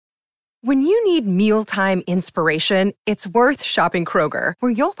When you need mealtime inspiration, it's worth shopping Kroger,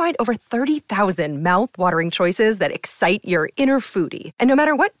 where you'll find over 30,000 mouth-watering choices that excite your inner foodie. And no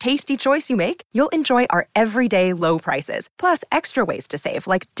matter what tasty choice you make, you'll enjoy our everyday low prices, plus extra ways to save,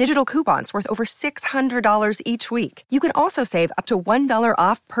 like digital coupons worth over $600 each week. You can also save up to $1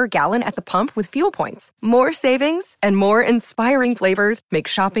 off per gallon at the pump with fuel points. More savings and more inspiring flavors make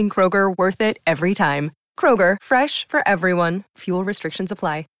shopping Kroger worth it every time. Kroger, fresh for everyone. Fuel restrictions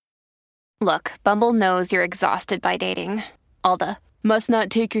apply. Look, Bumble knows you're exhausted by dating. All the, must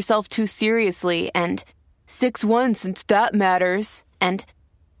not take yourself too seriously, and 6'1" since that matters, and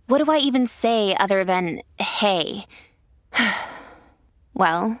what do I even say other than, hey?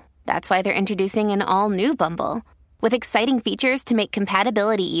 Well, that's why they're introducing an all-new Bumble, with exciting features to make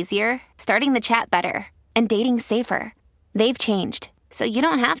compatibility easier, starting the chat better, and dating safer. They've changed, so you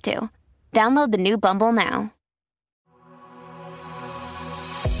don't have to. Download the new Bumble now.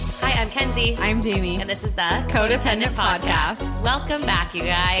 Hi, I'm Kenzie. I'm Jamie. And this is the Codependent Podcast. Welcome back, you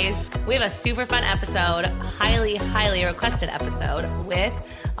guys. We have a super fun episode, highly requested episode with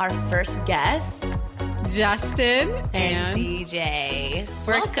our first guests, Justin and DJ.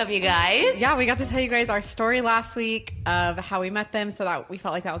 Welcome, you guys. Yeah, we got to tell you guys our story last week of how we met them, so that we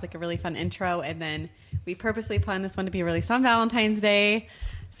felt like that was like a really fun intro, and then we purposely planned this one to be released on Valentine's Day,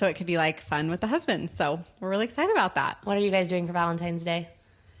 so it could be like fun with the husband. So we're really excited about that. What are you guys doing for Valentine's Day?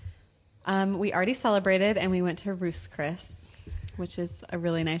 We already celebrated, and we went to Roost Chris, which is a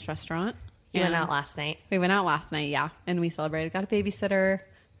really nice restaurant. You went out last night. We went out last night, yeah, and we celebrated. Got a babysitter,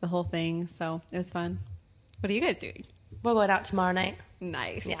 the whole thing, so it was fun. What are you guys doing? We're going out tomorrow night.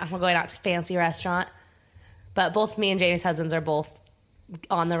 Nice. Yeah, we're going out to a fancy restaurant. But both me and Jamie's husbands are both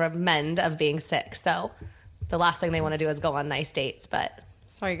on the mend of being sick, so the last thing they want to do is go on nice dates, but...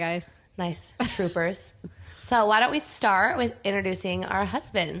 Sorry, guys. Nice troopers. So why don't we start with introducing our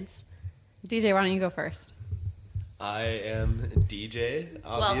husbands? DJ, why don't you go first? I am DJ,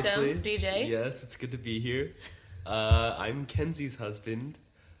 obviously. Welcome, DJ. Yes, it's good to be here. I'm Kenzie's husband.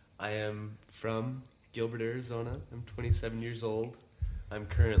 I am from Gilbert, Arizona. I'm 27 years old. I'm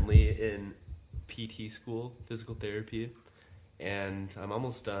currently in PT school, physical therapy, and I'm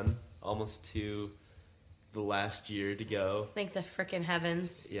almost done, almost to the last year to go. Thank the frickin'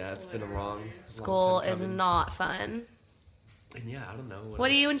 heavens. Yeah, it's been a long School time is coming. not fun. And yeah, I don't know. What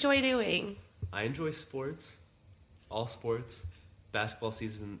do you enjoy doing? I enjoy sports, all sports. Basketball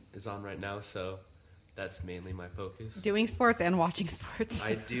season is on right now, so that's mainly my focus. Doing sports and watching sports.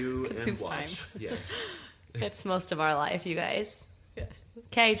 I do and Consumes watch. time. Yes. It's most of our life, you guys. Yes.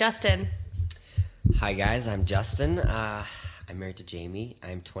 Okay, Justin. Hi guys, I'm Justin. I'm married to Jamie.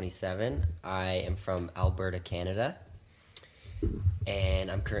 I'm 27. I am from Alberta, Canada.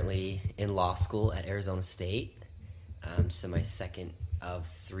 And I'm currently in law school at Arizona State. Just in my second of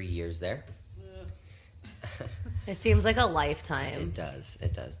 3 years there. It seems like a lifetime. It does.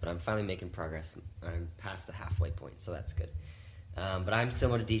 But I'm finally making progress. I'm past the halfway point, so that's good. But I'm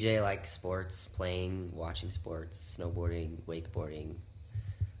similar to DJ, I like sports, playing, watching sports, snowboarding, wakeboarding,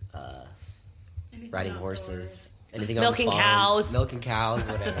 riding horses, anything Milking on the farm. cows. Milking cows,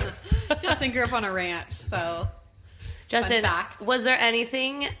 whatever. Justin grew up on a ranch, so... Justin, Fun fact. was there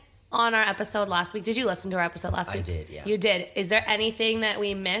anything on our episode last week? Did you listen to our episode last week? I did, yeah. You did. Is there anything that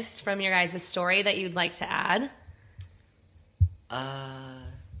we missed from your guys' story that you'd like to add?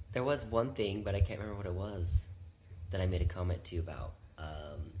 There was one thing, but I can't remember what it was that I made a comment to you about.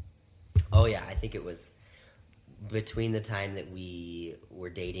 I think it was between the time that we were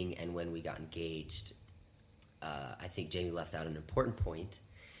dating and when we got engaged. I think Jamie left out an important point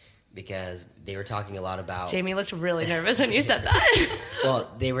because they were talking a lot about... Jamie looked really nervous when you said that.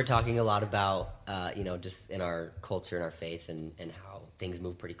 Well, they were talking a lot about, just in our culture and our faith and how things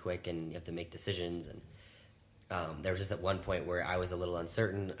move pretty quick and you have to make decisions. And there was just at one point where I was a little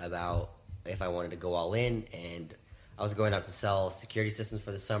uncertain about if I wanted to go all in, and I was going out to sell security systems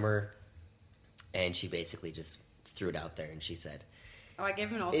for the summer, and she basically just threw it out there, and she said... Oh, I gave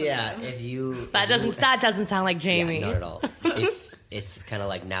him an ultimatum. Yeah, if you... That doesn't sound like Jamie. Yeah, not at all. If it's kind of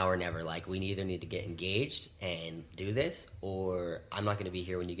like now or never. Like, we either need to get engaged and do this, or I'm not going to be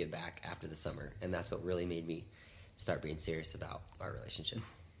here when you get back after the summer. And that's what really made me start being serious about our relationship.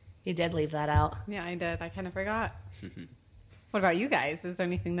 You did leave that out. Yeah, I did. I kind of forgot. What about you guys? Is there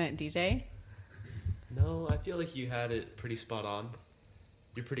anything that DJ? No, I feel like you had it pretty spot on.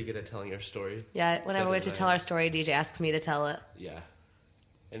 You're pretty good at telling our story. Yeah, whenever we went to Better tell than I our story, DJ asks me to tell it. Yeah.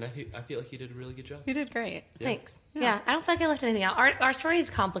 And I feel like you did a really good job. You did great. Yeah. Thanks. Yeah, I don't feel like I left anything out. Our story is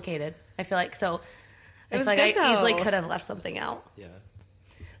complicated, I feel like, so I was feel like good, I easily though. could have left something out. Yeah.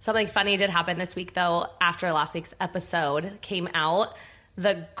 Something funny did happen this week, though. After last week's episode came out,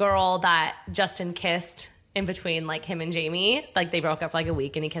 the girl that Justin kissed in between like him and Jamie, like they broke up for like a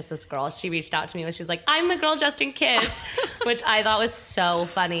week and he kissed this girl. She reached out to me and she's like, I'm the girl Justin kissed, which I thought was so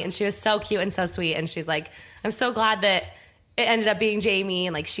funny. And she was so cute and so sweet. And she's like, I'm so glad that it ended up being Jamie,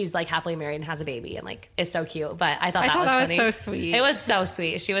 and like she's like happily married and has a baby, and like it's so cute. But I thought that was funny. So sweet. It was so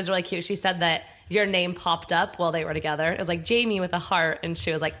sweet. She was really cute. She said that your name popped up while they were together. It was like Jamie with a heart, and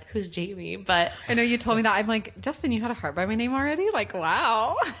she was like, "Who's Jamie?" But I know you told me that. I'm like, Justin, you had a heart by my name already? Like,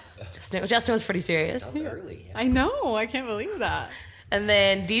 wow. Justin was pretty serious. That was early. Yeah. I know. I can't believe that. And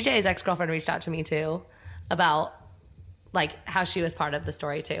then DJ's ex-girlfriend reached out to me too about like how she was part of the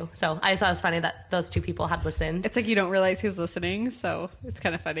story too. So I just thought it was funny that those two people had listened. It's like you don't realize who's listening, so it's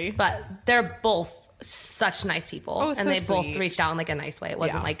kind of funny. But they're both such nice people. Oh, and so they both sweet. reached out in like a nice way. It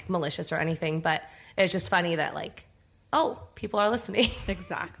wasn't like malicious or anything, but it's just funny that like, oh, people are listening.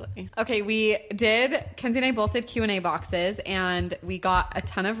 Exactly. Okay, we did, Kenzie and I both did Q&A boxes, and we got a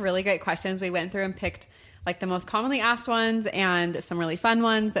ton of really great questions. We went through and picked like the most commonly asked ones and some really fun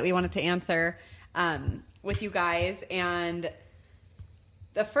ones that we wanted to answer with you guys. And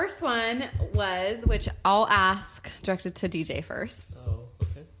the first one was, which I'll ask, directed to DJ first. Oh,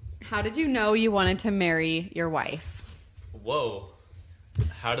 okay. How did you know you wanted to marry your wife? Whoa.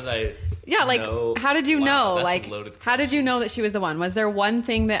 How did I Yeah, like, know? how did you Wow, know? that's a Like, loaded how did you know that she was the one? Was there one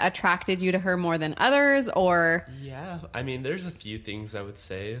thing that attracted you to her more than others, or? Yeah, I mean, there's a few things I would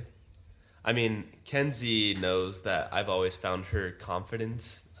say. I mean, Kenzie knows that I've always found her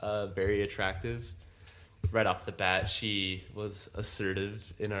confidence very attractive. Right off the bat, she was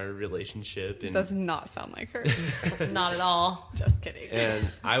assertive in our relationship. And, Does not sound like her. Not at all. Just kidding. and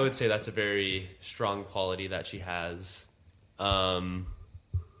I would say that's a very strong quality that she has.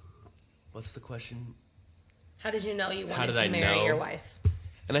 What's the question? How did you know you How wanted did to I marry know? your wife?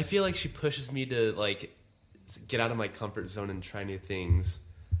 And I feel like she pushes me to, like, get out of my comfort zone and try new things.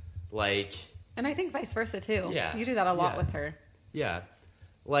 Like, And I think vice versa too. Yeah. You do that a lot Yeah. with her. yeah.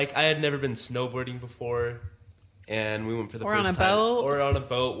 Like, I had never been snowboarding before, and we went for the Or first on a time. boat. Or on a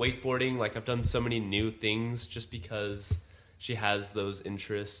boat, wakeboarding. Like, I've done so many new things just because she has those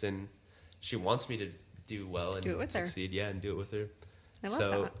interests, and she wants me to do well and do it with her. succeed. Yeah, and do it with her. I love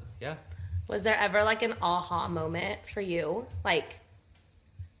so, that. yeah. Was there ever like an aha moment for you? Like,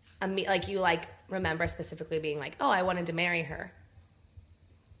 like you like remember specifically being like, oh, I wanted to marry her.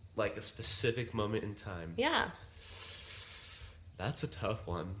 Like, a specific moment in time. Yeah. That's a tough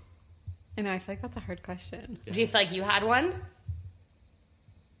one. I know. I feel like that's a hard question. Yeah. Do you feel like you had one?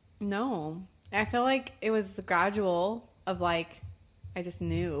 No. I feel like it was gradual of like, I just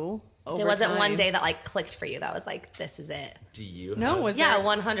knew over There wasn't one time. day that like clicked for you that was like, this is it. Do you No, have- was Yeah, there?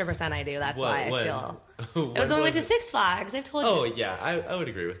 100% I do. That's why I feel. When It was when we went to it? Six Flags. I've told you. Oh, yeah. I would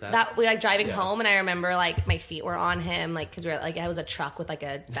agree with that. That we like driving Yeah. home, and I remember like my feet were on him, like because we were like it was a truck with like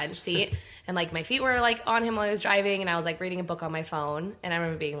a bench seat, and like my feet were like on him while I was driving, and I was like reading a book on my phone, and I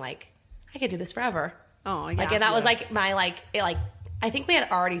remember being like, I could do this forever. Oh, yeah. Like, and that was like my like it like I think we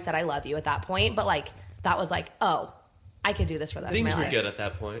had already said I love you at that point, but like that was like, oh, I could do this for the rest Things of my were life. good at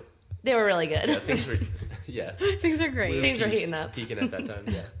that point. They were really good. Yeah, things were, yeah. Things are great. Things were peaked- heating up. Peaking at that time,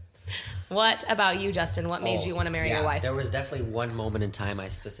 yeah. What about you, Justin? What made you want to marry yeah, your wife? There was definitely one moment in time I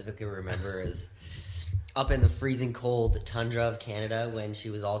specifically remember is up in the freezing cold tundra of Canada when she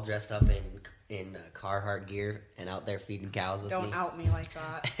was all dressed up in Carhartt gear and out there feeding cows with Don't me. out me like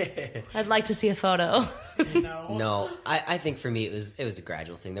that. I'd like to see a photo. No. No, I think for me it was a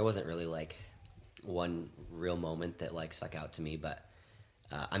gradual thing. There wasn't really like one real moment that like stuck out to me, but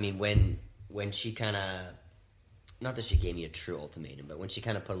I mean when she kind of, not that she gave me a true ultimatum, but when she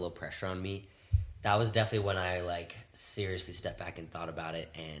kind of put a little pressure on me, that was definitely when I like seriously stepped back and thought about it.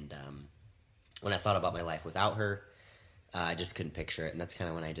 And when I thought about my life without her, I just couldn't picture it, and that's kind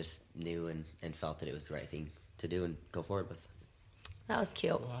of when I just knew and felt that it was the right thing to do and go forward with. That was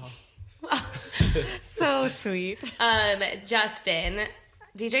cute. Wow. So sweet. Justin,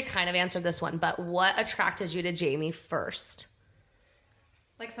 DJ kind of answered this one, but what attracted you to Jamie first?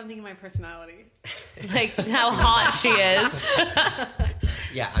 Like something in my personality. Like how hot she is.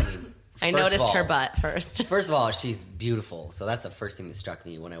 Yeah, I mean, I first of noticed her all- butt first. First of all, she's beautiful, so that's the first thing that struck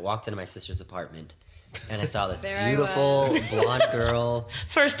me when I walked into my sister's apartment and I saw this There I beautiful blonde girl.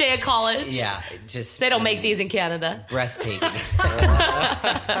 First day of college. Yeah, just They don't make these in Canada. breathtaking.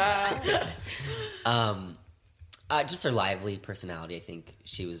 Just her lively personality. I think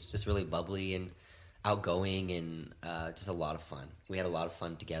she was just really bubbly and outgoing and just a lot of fun. We had a lot of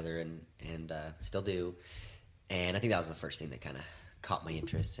fun together and still do. And I think that was the first thing that kind of caught my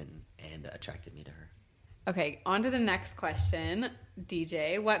interest and attracted me to her. Okay, on to the next question.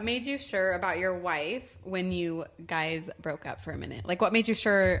 DJ, what made you sure about your wife when you guys broke up for a minute? Like, what made you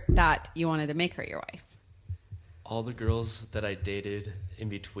sure that you wanted to make her your wife? All the girls that I dated in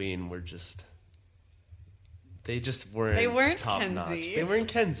between were they weren't top Kenzie. notch. They weren't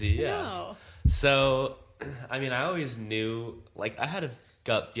Kenzie, yeah. No. So, I mean, I always knew, like, I had a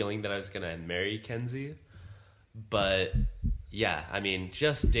gut feeling that I was going to marry Kenzie. But, yeah, I mean,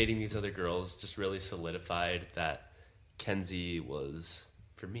 just dating these other girls just really solidified that Kenzie was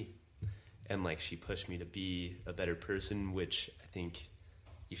for me. And, like, she pushed me to be a better person, which I think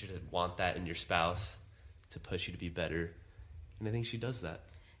you should want that in your spouse, to push you to be better. And I think she does that.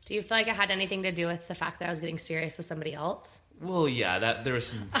 Do you feel like it had anything to do with the fact that I was getting serious with somebody else? Well, yeah, there was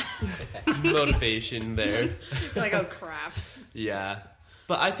some motivation there. You're like, oh, crap. Yeah.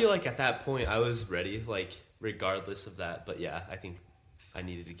 But I feel like at that point I was ready, like, regardless of that. But yeah, I think I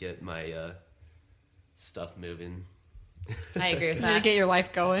needed to get my stuff moving. I agree with You that. get your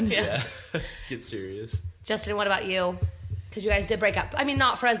life going. Yeah. Get serious. Justin, what about you? Because you guys did break up. I mean,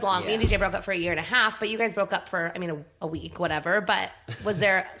 not for as long. Me and DJ broke up for 1.5 years, but you guys broke up for, I mean, a week, whatever. But was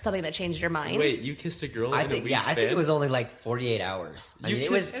there something that changed your mind? Wait, you kissed a girl I in think a week's I think span? it was only like 48 hours. I mean,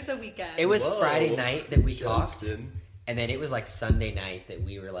 it was a weekend. it was Whoa. Friday night that we talked, Justin. and then it was like Sunday night that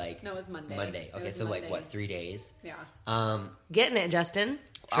we were like. No, it was Monday. Monday. It Okay, was so Monday. like what, 3 days? Yeah. Getting it, Justin.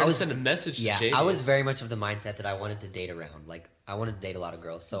 Trying to send a message to Jamie. I was very much of the mindset that I wanted to date around. Like, I wanted to date a lot of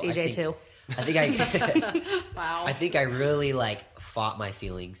girls. So DJ I think, too. I think I Wow. I think I really like fought my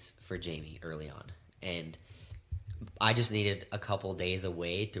feelings for Jamie early on, and I just needed a couple days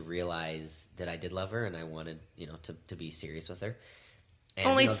away to realize that I did love her and I wanted, to be serious with her. And,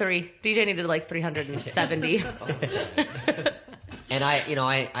 Only 3. DJ needed like 370. And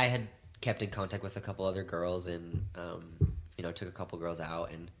I had kept in contact with a couple other girls and took a couple girls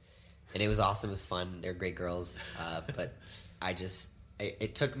out and it was awesome. It was fun. They're great girls, but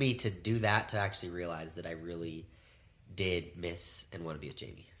it took me to do that to actually realize that I really did miss and want to be with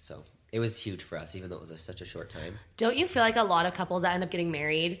Jamie. So it was huge for us, even though it was such a short time. Don't you feel like a lot of couples that end up getting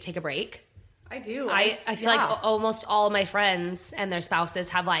married take a break? I do. I feel like almost all of my friends and their spouses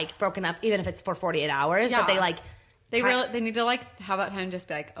have like broken up, even if it's for 48 hours, but they like... They need to like have that time to just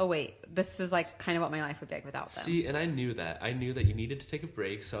be like, oh wait, this is like kind of what my life would be like without them. See, and I knew that. I knew that you needed to take a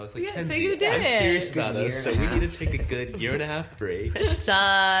break, so I was like, Yeah, so Kenzie, you did I'm it. serious Good about year us, so and a we half. need to take a good 1.5-year break. It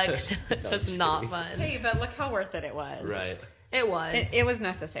sucked. It was just not kidding. fun. Hey, but look how worth it was. Right. It was. It was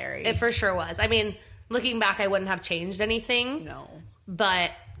necessary. It for sure was. I mean, looking back, I wouldn't have changed anything. No.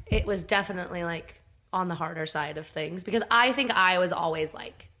 But it was definitely like on the harder side of things because I think I was always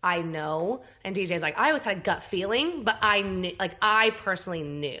like, I know. And DJ's like, I always had a gut feeling, but I knew, like, I personally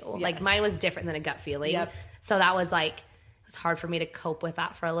knew. Like, Yes. mine was different than a gut feeling. Yep. So that was like, it was hard for me to cope with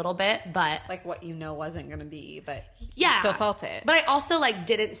that for a little bit. But Like what you know wasn't going to be, but yeah, you still felt it. But I also like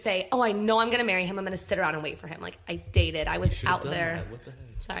didn't say, oh, I know I'm going to marry him. I'm going to sit around and wait for him. Like, I dated. I was Should've out done there. that. What the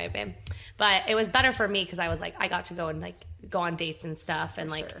heck? Sorry, babe. But it was better for me because I was like, I got to go and like go on dates and stuff,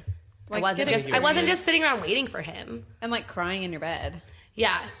 and like, sure. I Like, wasn't getting just serious. sitting around waiting for him. And like crying in your bed.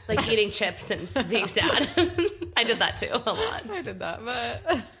 Yeah, like eating chips and being sad. I did that too a lot. I did that,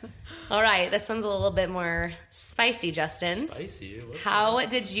 but All right, this one's a little bit more spicy, Justin. Spicy. What How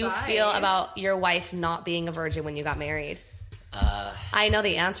did you feel Spice. about your wife not being a virgin when you got married? I know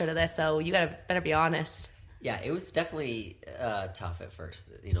the answer to this, so you better be honest. Yeah, it was definitely tough at first.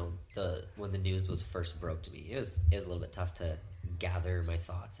 When the news was first broke to me, it was a little bit tough to gather my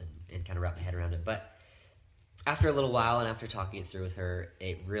thoughts and kind of wrap my head around it. But after a little while and after talking it through with her,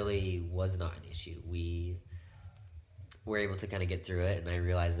 it really was not an issue. We were able to kind of get through it, and I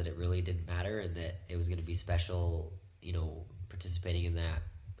realized that it really didn't matter and that it was going to be special, participating in that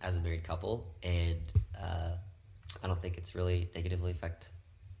as a married couple. And I don't think it's really negatively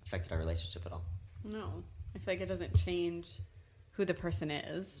affected our relationship at all. no. I feel like it doesn't change who the person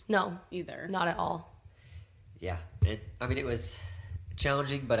is No, either. not at all. Yeah, it was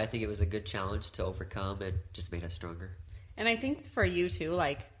challenging, but I think it was a good challenge to overcome and just made us stronger. And I think for you too,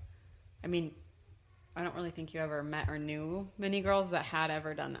 like, I mean, I don't really think you ever met or knew many girls that had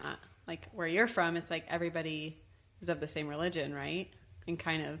ever done that. Like where you're from, it's like everybody is of the same religion, right? And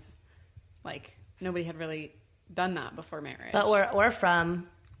kind of like nobody had really done that before marriage. But where we're from,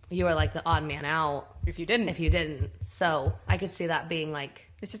 you were like the odd man out if you didn't, if you didn't. So I could see that being like...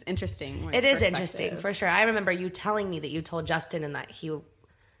 it's just interesting. like, It is perspective. interesting, for sure. I remember you telling me that you told Justin and that he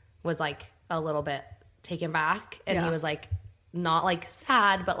was like a little bit taken back. And Yeah. he was like not like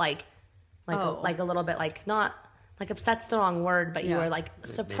sad, but like Oh. like a little bit like not... Like upset's the wrong word, but you Yeah. were like Maybe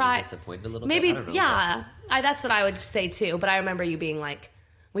surprised. disappointed a little Maybe, bit. I don't know, yeah. That's what I would say too. But I remember you being like,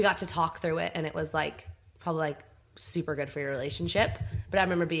 we got to talk through it, and it was like probably like super good for your relationship. But I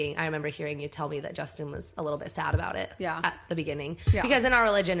remember hearing you tell me that Justin was a little bit sad about it at the beginning. Yeah. Because in our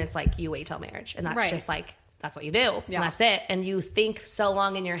religion, it's like you wait till marriage, and that's just like, that's what you do. Yeah. And that's it. And you think so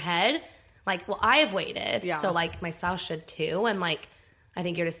long in your head, like, well, I've waited. Yeah. So like my spouse should too. And like, I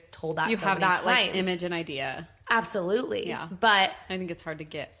think you're just told that you so have many that times. Like image and idea. Absolutely. Yeah. But I think it's hard to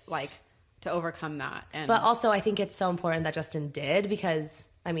get like to overcome that. But also I think it's so important that Justin did, because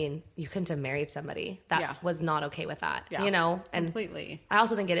I mean, you couldn't have married somebody that was not okay with that, you know? And completely. I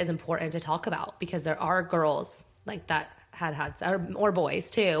also think it is important to talk about, because there are girls like that or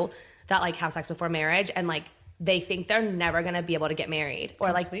boys too, that like have sex before marriage, and like they think they're never going to be able to get married,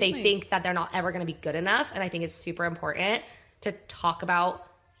 or like they think that they're not ever going to be good enough. And I think it's super important to talk about,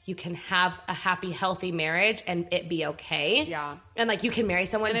 you can have a happy, healthy marriage and it be okay. Yeah. And like you can marry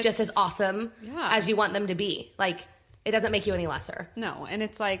someone just as awesome as you want them to be. Like it doesn't make you any lesser. No. And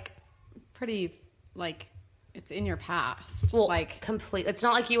it's like pretty, like it's in your past. Well, like complete. It's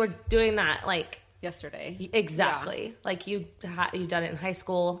not like you were doing that like yesterday. Exactly. Yeah. Like you've done it in high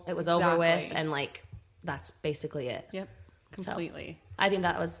school. It was over with. And like, that's basically it. Yep. Completely. So, I think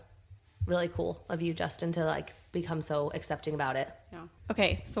that was really cool of you, Justin, to like become so accepting about it. Yeah.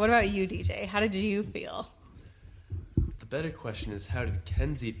 Okay. So what about you, DJ? How did you feel? The better question is, how did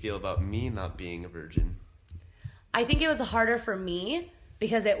Kenzie feel about me not being a virgin? I think it was harder for me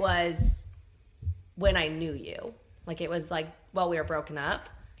because it was when I knew you. Like it was like, well, we were broken up,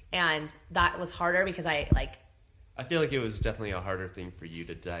 and that was harder because I feel like it was definitely a harder thing for you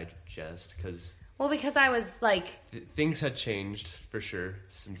to digest because I was like... things had changed for sure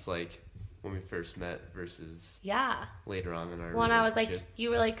since like when we first met versus later on in our relationship. When I was like,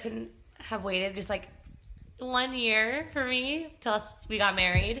 you really couldn't have waited just like 1 year for me till we got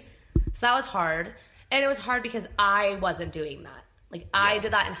married. So that was hard. And it was hard because I wasn't doing that. Like I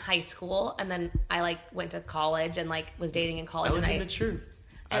did that in high school, and then I like went to college and like was dating in college. I was immature.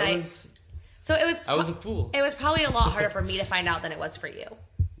 I was a fool. It was probably a lot harder for me to find out than it was for you.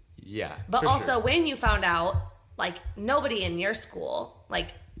 Yeah. But also when you found out, like nobody in your school like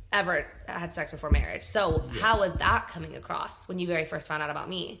ever had sex before marriage. So how was that coming across when you very first found out about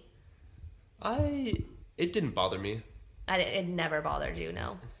me? It didn't bother me. It never bothered you,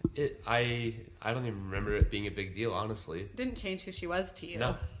 no? I don't even remember it being a big deal, honestly. It didn't change who she was to you.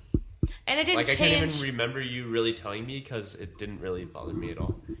 No. And it didn't change... I can't even remember you really telling me because it didn't really bother me at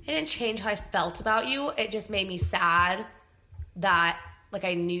all. It didn't change how I felt about you. It just made me sad that, like,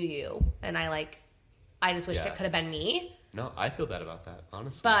 I knew you. And I just wished it could have been me. No, I feel bad about that,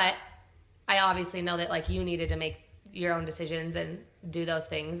 honestly. But I obviously know that, like, you needed to make your own decisions and do those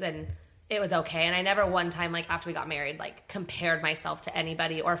things. And it was okay. And I never one time, like, after we got married, like, compared myself to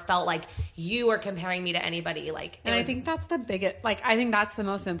anybody or felt like you were comparing me to anybody. Like, and I think that's the biggest, like, I think that's the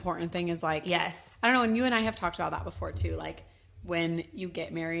most important thing is, like, yes. I don't know. And you and I have talked about that before, too. Like, when you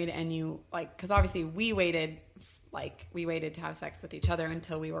get married and you, like, because obviously we waited to have sex with each other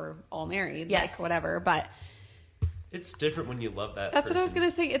until we were all married. Yes. Like, whatever. But it's different when you love that That's person. what I was going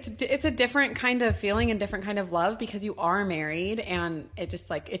to say. It's a different kind of feeling and different kind of love because you are married, and it just,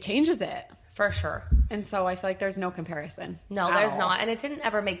 like, it changes it. For sure. And so I feel like there's no comparison. No, there's not. And it didn't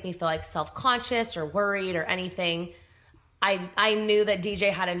ever make me feel like self-conscious or worried or anything. I knew that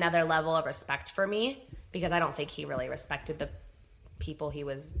DJ had another level of respect for me because I don't think he really respected the people he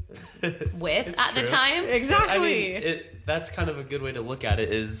was with at the time. Exactly. I mean, that's kind of a good way to look at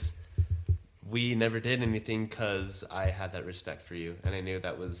it is we never did anything because I had that respect for you. And I knew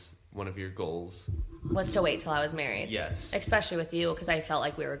that was one of your goals. Was to wait till I was married. Yes. Especially with you because I felt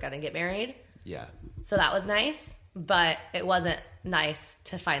like we were going to get married. Yeah. So that was nice, but it wasn't nice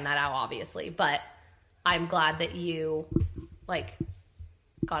to find that out, obviously. But I'm glad that you, like,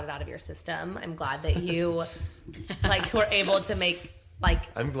 got it out of your system. I'm glad that you, like, were able to make, like,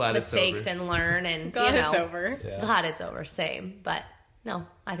 I'm glad mistakes it's over. and learn. And, glad you know, it's over. Yeah. Glad it's over. Same. But, no,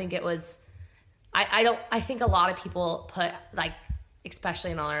 I think it was, I think a lot of people put, like, especially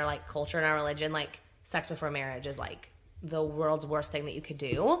in our, like, culture and our religion, like, sex before marriage is, like, the world's worst thing that you could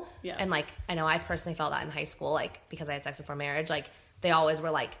do. Yeah. And, like, I know I personally felt that in high school, like, because I had sex before marriage, like, they always were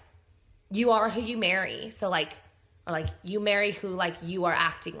like, you are who you marry. So, like, or, like, you marry who, like, you are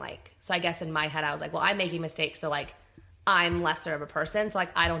acting like. So I guess in my head, I was like, well, I'm making mistakes, so, like, I'm lesser of a person. So, like,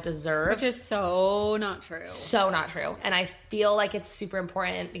 I don't deserve. Which is so not true. So not true. And I feel like it's super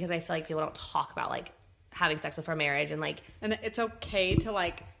important because I feel like people don't talk about, like, having sex before marriage and, like... And it's okay to,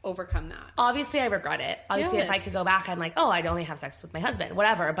 like, overcome that. Obviously, I regret it. Obviously, Yes. if I could go back, I'm like, oh, I'd only have sex with my husband,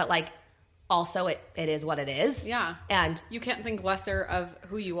 whatever. But, like, also it is what it is. Yeah. And you can't think lesser of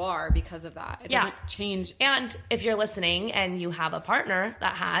who you are because of that. It doesn't change. And if you're listening and you have a partner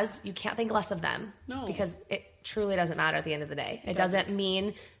that has, you can't think less of them. No. Because it truly doesn't matter at the end of the day. It doesn't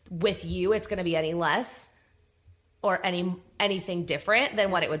mean with you it's going to be any less or anything different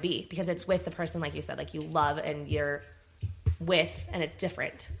than what it would be, because it's with the person, like you said, like you love and you're with, and it's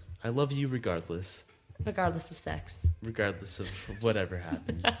different. I love you regardless. Regardless of sex. Regardless of whatever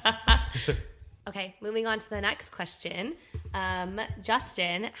happened. Okay, moving on to the next question.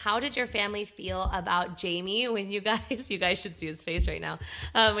 Justin, how did your family feel about Jamie when you guys should see his face right now,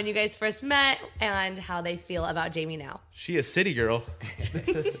 when you guys first met, and how they feel about Jamie now? She a city girl.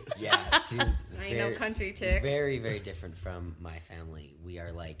 Yeah, she's I know country chick. very, very different from my family. We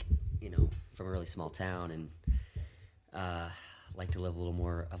are like, from a really small town and like to live a little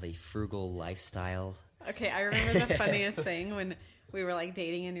more of a frugal lifestyle. Okay, I remember the funniest thing when we were like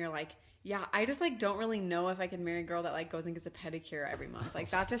dating and you're like, yeah, I just like don't really know if I could marry a girl that like goes and gets a pedicure every month. Like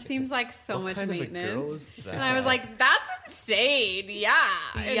that just seems like so What much kind of a maintenance. girl is that? And I was like, that's insane. Yeah.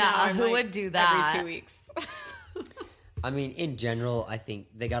 And Yeah, now I'm who like, would do that? every 2 weeks? I mean, in general, I think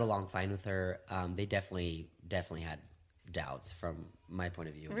they got along fine with her. They definitely had doubts from my point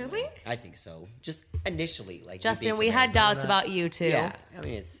of view. Really? I think so. Just initially, like Justin, we had doubts about you too. Yeah, I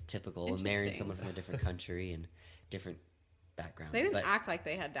mean, it's typical marrying Interesting. someone from a different country and different backgrounds. They didn't but act like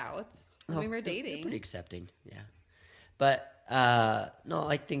they had doubts when we were they're dating. pretty accepting, yeah. But no,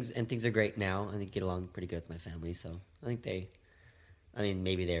 like things are great now. I think get along pretty good with my family. So I think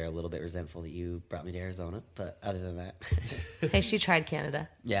maybe they're a little bit resentful that you brought me to Arizona, but other than that, Hey, she tried Canada.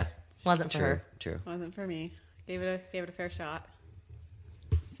 yeah, Wasn't for true, her. true. Wasn't for me. Gave it a fair shot.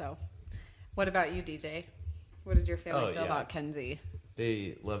 So, what about you, DJ? What did your family feel about Kenzie?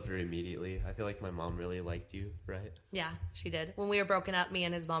 They loved her immediately. I feel like my mom really liked you, right? Yeah, she did. When we were broken up, me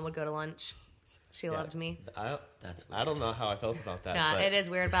and his mom would go to lunch. She loved me. That's I don't know how I felt about that. Yeah, but it is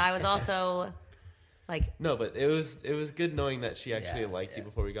weird, but I was also like, No, but it was good knowing that she actually liked you yeah.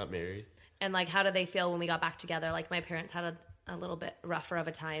 before we got married. and like, how did they feel when we got back together? Like, my parents had a little bit rougher of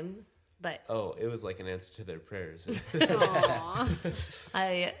a time, but Oh, it was like an answer to their prayers. Aww.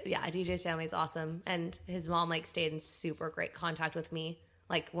 DJ's family is awesome, and his mom like stayed in super great contact with me,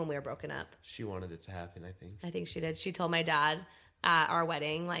 like when we were broken up. She wanted it to happen, I think. I think she did. She told my dad at our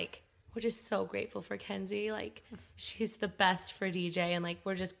wedding, like, we're just so grateful for Kenzie. Like, she's the best for DJ, and like,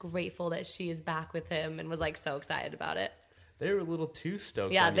 we're just grateful that she is back with him, and was like so excited about it. They were a little too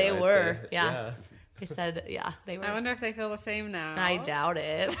stoked. Yeah, on you, they I'd were. say. Yeah. They said, yeah, they were. I wonder if they feel the same now. I doubt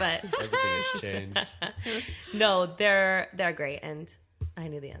it, but Everything has changed. no, they're great, and I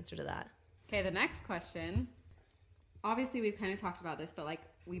knew the answer to that. Okay, the next question. Obviously, we've kind of talked about this, but like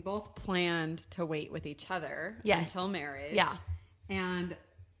we both planned to wait with each other until marriage. Yeah. And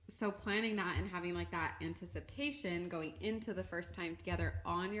so planning that and having like that anticipation going into the first time together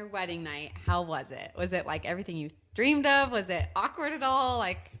on your wedding night, how was it? Was it like everything you dreamed of? Was it awkward at all?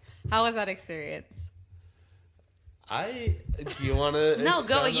 Like, how was that experience? Do you want to? No,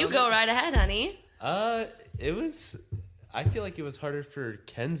 go. You go right ahead, honey. It was. I feel like it was harder for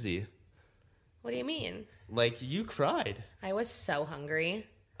Kenzie. What do you mean? Like you cried. I was so hungry.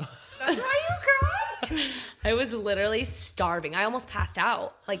 That's why you cried? I was literally starving. I almost passed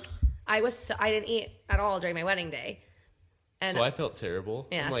out. Like I didn't eat at all during my wedding day. And So I felt terrible.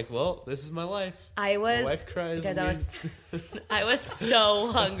 Yes. I'm like, well, this is my life. I was My wife cries because when I was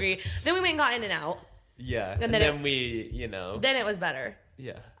so hungry. Then we went and got In-N-Out. Yeah, And and then then we, Then it was better.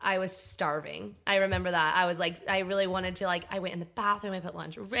 yeah. I was starving. I remember that. I was like, I really wanted to, like, I went in the bathroom. I put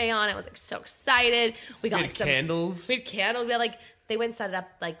lingerie on. I was like so excited. We got We like had some candles. We had candles. We had like, they went and set it up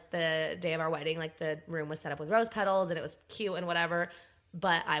like the day of our wedding. Like the room was set up with rose petals and it was cute and whatever.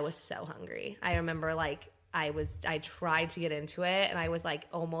 But I was so hungry. I remember like I tried to get into it and I was like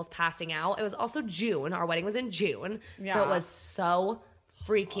almost passing out. It was also June. Our wedding was in June. So Yeah. it was so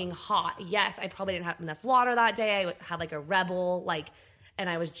freaking hot. Yes, I probably didn't have enough water that day. I had like a Rebel, like, and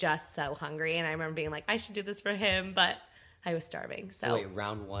I was just so hungry. And I remember being like, I should do this for him, but I was starving. So wait,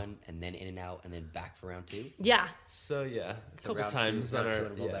 round one, and then In-N-Out, and then back for round two? Yeah. So yeah, a So couple round times two, on round our two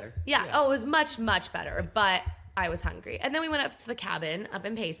and a little better? Yeah. Oh, it was much, much better, but I was hungry. And then we went up to the cabin up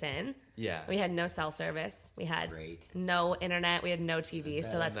in Payson. Yeah. We had no cell service. We had Great. no internet. We had no TV.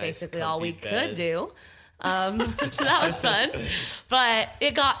 So that's Nice, basically all we comfy could bed. do. So that was fun, but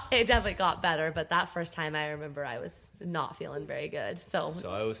it definitely got better. But that first time I remember I was not feeling very good. So So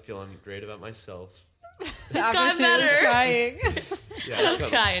I was feeling great about myself. It's gotten better. Crying. Yeah, I don't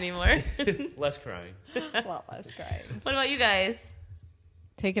cry anymore. less crying. Well, I was crying. What about you guys?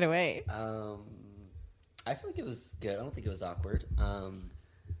 Take it away. I feel like it was good. I don't think it was awkward.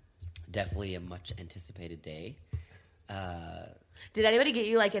 Definitely a much anticipated day. Did anybody get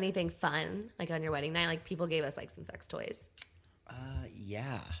you like anything fun like on your wedding night? Like people gave us like some sex toys.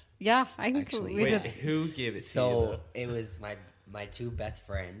 Yeah. Yeah, I think Actually, we Wait, did. who gave it to you? So it was my two best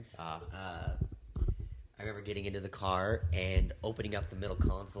friends. I remember getting into the car and opening up the middle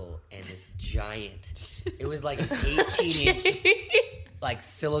console, and this giant, it was like an 18-inch like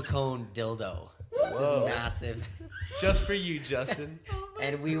silicone dildo. It was massive. Just for you, Justin.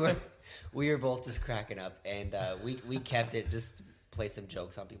 And we were both just cracking up, and we kept it, just played some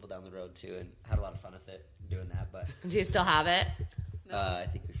jokes on people down the road too, and had a lot of fun with it doing that. But Do you still have it? I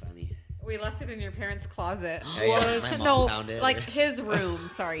think we finally. We left it in your parents' closet. Oh, yeah, my mom found it. Like his room,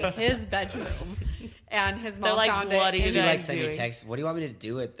 sorry, his bedroom. And his mom They're like, found "What it. are you and She guys like sent me a doing? text. What do you want me to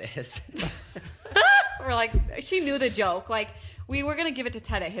do with this? we're like, she knew the joke. Like, we were going to give it to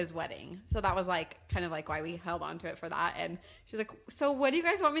Ted at his wedding. So that was like, kind of like why we held on to it for that. And she's like, so what do you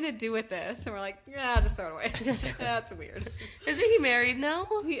guys want me to do with this? And we're like, yeah, just throw it away. That's weird. Isn't he married now?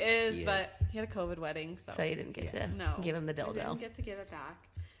 He is, He but is. he had a COVID wedding. So So you didn't get to no, give him the I dildo. didn't get to give it back.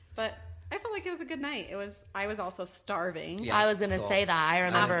 But I felt like it was a good night. I was also starving. Yeah. I was gonna So- say that. I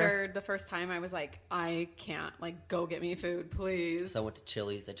remember. After the first time, I was like, I can't. Like, go get me food, please. So I went to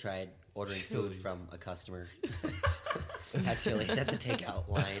Chili's. I tried ordering food from a customer at Chili's at the takeout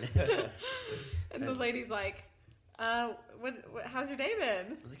line. And the lady's like, how's your day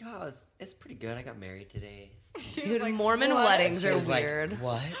been? I was like, oh, it's pretty good. I got married today. She was Dude, like, Mormon "What?" weddings She are was like, weird.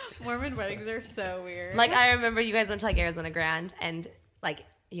 what? Mormon weddings are so weird. Like I remember you guys went to like Arizona Grand and like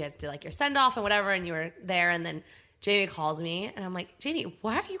you guys did like your send off and whatever, and you were there, and then Jamie calls me and I'm like, Jamie,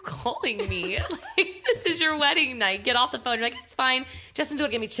 why are you calling me? Like, this is your wedding night. Get off the phone. You're like, it's fine. Justin's going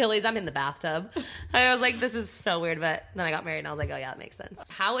to give me Chili's. I'm in the bathtub. I was like, this is so weird. But then I got married and I was like, oh yeah, that makes sense.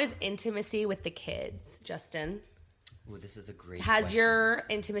 How is intimacy with the kids, Justin? Well, this is a great Has question. your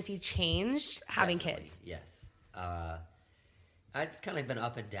intimacy changed having Definitely, kids? Yes. It's kind of been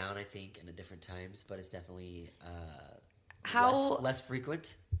up and down, I think, in the different times, but it's definitely less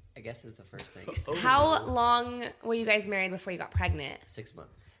frequent, I guess, is the first thing. How long were you guys married before you got pregnant? 6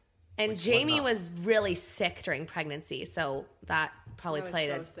 months. And Which was Jamie not- was really sick during pregnancy, so that probably I was played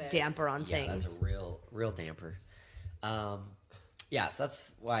so a sick. damper on Yeah, things. that's a real damper. Yeah, so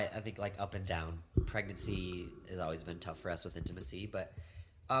that's why I think like up and down. Pregnancy has always been tough for us with intimacy, but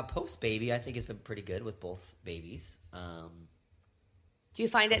post baby, I think it's been pretty good with both babies. Do you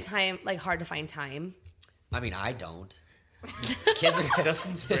find it hard to find time? I mean, I don't. Kids are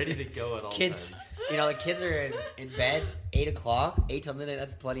Justin's ready to go at all kids. times. You know, the kids are in bed 8 o'clock, 8 till midnight.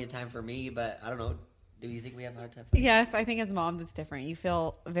 That's plenty of time for me. But I don't know. Do you think we have a hard time? yes, I think as moms, it's different. You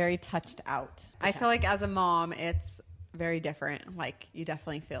feel very touched out. I feel like as a mom, it's very different. Like, you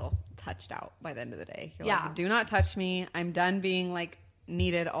definitely feel touched out by the end of the day. You're Yeah. like, do not touch me. I'm done being like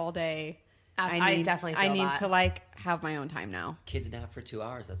needed all day. I definitely feel I need that. to like have my own time now. Kids nap for 2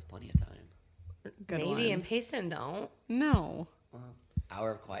 hours. That's plenty of time. Good Maybe one. and Payson don't. No. Well,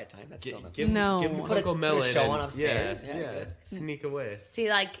 hour of quiet time. That's still enough. No. Give him Put a- Coco put a Melon show and- on upstairs. Yeah, Yeah, good. Sneak away. See,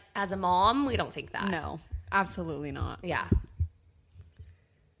 like as a mom, we don't think that. No. Absolutely not. Yeah.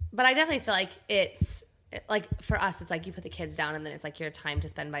 But I definitely feel like it's like for us, it's like you put the kids down and then it's like your time to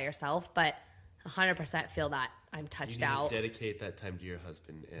spend by yourself. But 100% feel that I'm You touched need out. to dedicate that time to your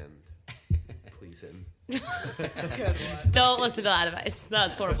husband and please him. Don't listen to that advice.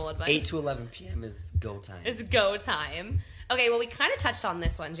 That's horrible advice. 8 to 11 p.m. is go time. It's go time. Okay, well, we kind of touched on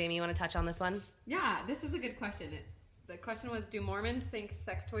this one. Jamie, you want to touch on this one? Yeah, this is a good question. The question was, do Mormons think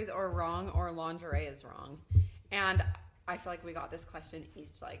sex toys are wrong or lingerie is wrong? And I feel like we got this question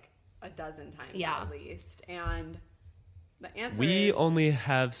each like a dozen times Yeah. at least. And the answer We is only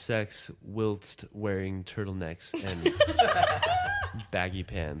have sex whilst wearing turtlenecks and baggy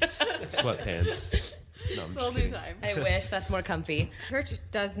pants, sweatpants. No, I'm it's just only kidding. time. I wish that's more comfy. Church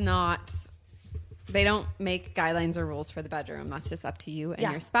does not. They don't make guidelines or rules for the bedroom. That's just up to you and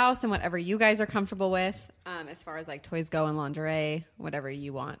Yeah. your spouse and whatever you guys are comfortable with, as far as like toys go and lingerie, whatever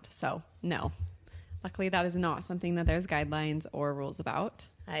you want. So no, luckily that is not something that there's guidelines or rules about.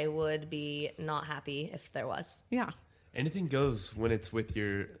 I would be not happy if there was. Yeah. Anything goes when it's with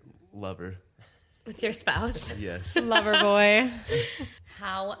your lover. With your spouse. Yes. Lover boy.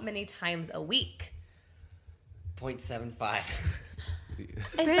 How many times a week? 0.75.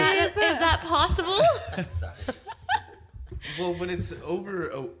 Is that possible? Sorry. Well, when it's over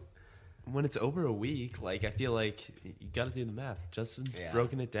a week, like I feel like you got to do the math. Justin's Yeah.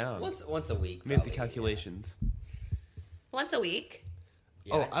 broken it down. Once a week. Made probably, the calculations. Once a week.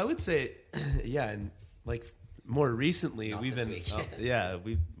 Yeah. Oh, I would say, yeah, and like more recently, Not we've this been, week. yeah,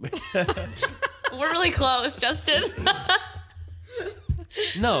 we. We're really close, Justin.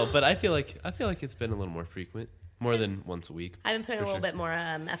 No, but I feel like it's been a little more frequent, more than once a week. I've been putting a little bit more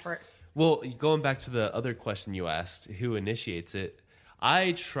effort. Well, going back to the other question you asked, who initiates it?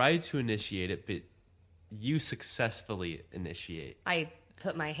 I try to initiate it, but you successfully initiate. I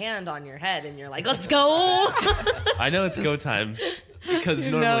put my hand on your head and you're like, let's go. I know it's go time because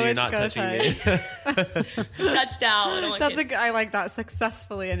normally you're not touching me. Touchdown. I like that.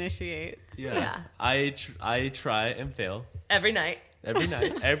 Successfully initiates. Yeah. I try and fail. Every night.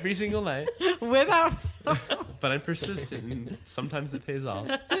 Every single night. Without. But I'm persistent and sometimes it pays off.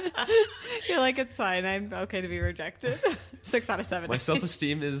 You're like, it's fine. I'm okay to be rejected. 6 out of 7. My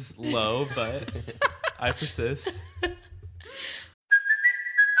self-esteem is low, but I persist.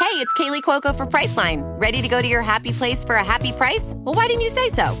 Hey, it's Kaylee Cuoco for Priceline. Ready to go to your happy place for a happy price? Well, why didn't you say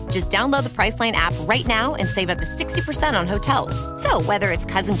so? Just download the Priceline app right now and save up to 60% on hotels. So whether it's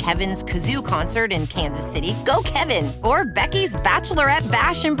Cousin Kevin's Kazoo Concert in Kansas City, go Kevin, or Becky's Bachelorette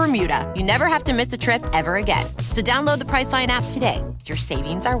Bash in Bermuda, you never have to miss a trip ever again. So download the Priceline app today. Your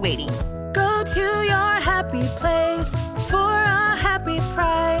savings are waiting. Go to your happy place for a happy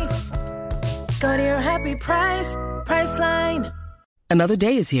price. Go to your happy price, Priceline. Another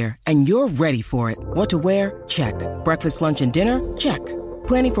day is here, and you're ready for it. What to wear? Check. Breakfast, lunch, and dinner? Check.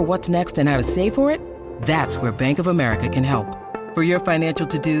 Planning for what's next and how to save for it? That's where Bank of America can help. For your financial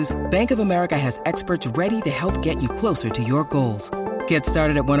to-dos, Bank of America has experts ready to help get you closer to your goals. Get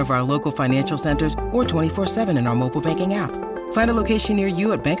started at one of our local financial centers or 24/7 in our mobile banking app. Find a location near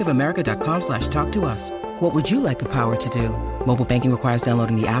you at bankofamerica.com/talktous. What would you like the power to do? Mobile banking requires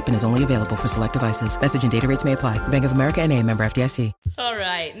downloading the app and is only available for select devices. Message and data rates may apply. Bank of America N.A., member FDIC. All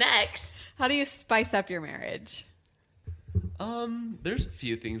right, next. How do you spice up your marriage? There's a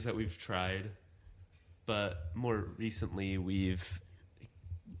few things that we've tried, but more recently we've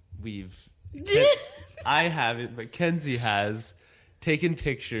I haven't, but Kenzie has taken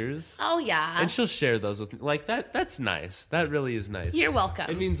pictures. Oh, yeah. And she'll share those with me. Like, that's nice. That really is nice. You're welcome.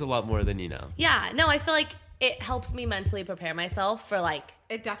 It means a lot more than you know. Yeah. No, I feel like it helps me mentally prepare myself for, like...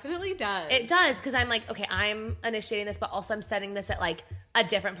 It definitely does. It does, because I'm like, okay, I'm initiating this, but also I'm setting this at, like, a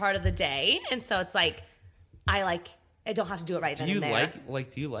different part of the day. And so it's like, I don't have to do it right then and there.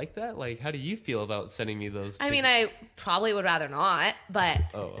 Do you like that? Like, how do you feel about sending me those I mean, I probably would rather not, but...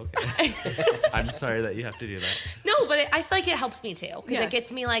 Oh, okay. I'm sorry that you have to do that. No, but I feel like it helps me, too, because it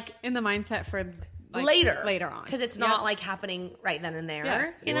gets me, like... in the mindset for... Like, later on. Because it's not, like, happening right then and there,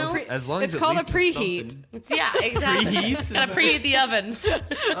 yes. you know? As long as it's called a preheat. preheat. Yeah, exactly. Preheat? Gotta preheat the oven.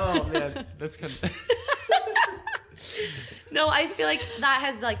 Oh, man. That's kind of... No, I feel like that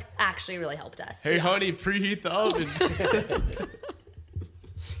has, like, actually really helped us. Hey, honey, preheat the oven.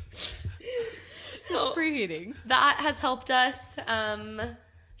 It's preheating. That has helped us. Trying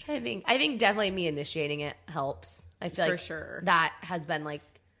to think. I think definitely me initiating it helps. I feel like for sure that has been, like,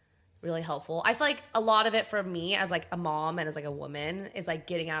 really helpful. I feel like a lot of it for me as, like, a mom and as, like, a woman is, like,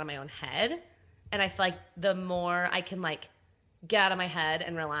 getting out of my own head. And I feel like the more I can, like, get out of my head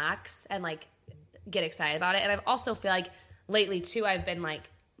and relax and, like, get excited about it. And I also feel like lately, too, I've been, like,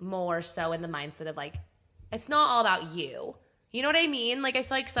 more so in the mindset of, like, it's not all about you. You know what I mean? Like, I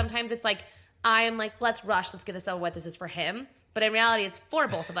feel like sometimes it's, like, I am, like, let's rush. Let's get this over with. This is for him. But in reality, it's for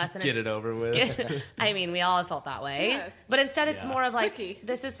both of us. And get it over with. I mean, we all have felt that way. Yes. But instead, it's more of, like, Quickie.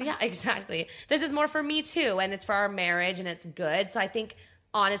 this is, yeah, exactly. This is more for me, too. And it's for our marriage, and it's good. So I think,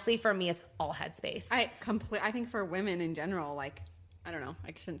 honestly, for me, it's all headspace. I think for women in general, like, I don't know,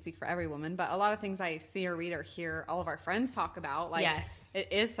 I shouldn't speak for every woman, but a lot of things I see or read or hear all of our friends talk about, like, yes. It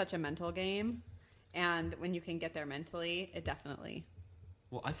is such a mental game. And when you can get there mentally, it definitely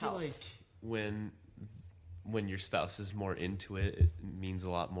Well, I feel helps. like when your spouse is more into it, it means a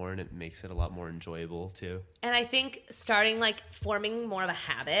lot more, and it makes it a lot more enjoyable, too. And I think starting, like, forming more of a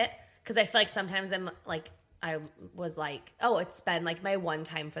habit, because I feel like sometimes I'm, like, I was like, oh, it's been, like, my one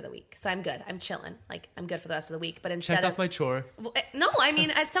time for the week. So I'm good. I'm chilling. Like, I'm good for the rest of the week. But instead Check off my chore. Well, no, I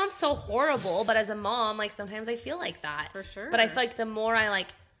mean, it sounds so horrible, but as a mom, like, sometimes I feel like that. For sure. But I feel like the more I, like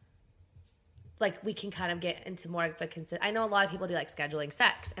we can kind of get into more of a I know a lot of people do, like, scheduling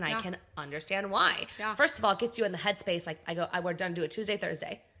sex, and I can understand why. Yeah. First of all, it gets you in the headspace. Like, we're done to do it Tuesday,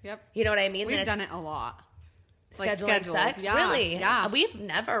 Thursday. Yep. You know what I mean? We've done it a lot. Like Scheduling sex? Yeah. Really? Yeah. We've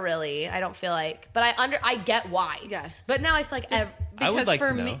never really, I don't feel like. But I get why. Yes. But now I feel like... I would like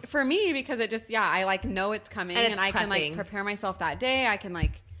to know. For me, because it just, I, like, know it's coming, And it's I can, like, prepping. prepare myself that day. I can,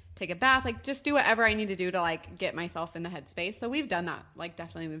 like, take a bath, like, just do whatever I need to do to, like, get myself in the headspace. So we've done that. Like,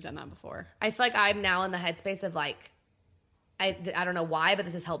 definitely we've done that before. I feel like I'm now in the headspace of, like, I don't know why, but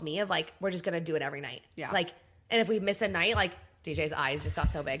this has helped me, of, like, we're just going to do it every night. Yeah. Like, and if we miss a night, like, DJ's eyes just got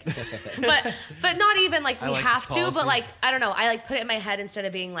so big. but not even like we like have this to, but policy. like, I don't know. I like put it in my head instead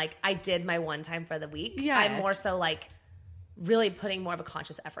of being like, I did my one time for the week. Yes. I'm more so like really putting more of a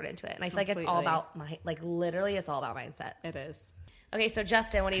conscious effort into it. And I feel like it's all Completely. about literally it's all about mindset. It is. Okay, so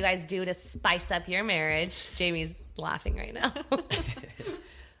Justin, what do you guys do to spice up your marriage? Jamie's laughing right now.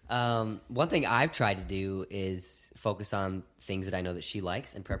 One thing I've tried to do is focus on things that I know that she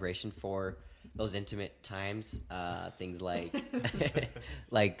likes in preparation for those intimate times. Things like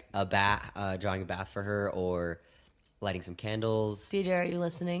like a bath, drawing a bath for her, or lighting some candles. DJ, are you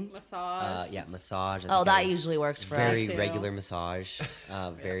listening? Massage. Yeah, massage. Oh, that usually works for very us. regular massage.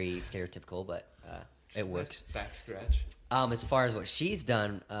 Very stereotypical, but it works. Back scratch. As far as what she's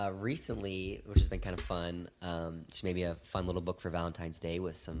done recently, which has been kind of fun, she made me a fun little book for Valentine's Day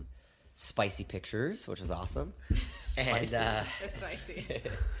with some spicy pictures, which was awesome. Spicy. And It's spicy.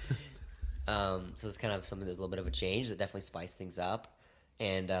 so it's kind of something that's a little bit of a change that definitely spiced things up,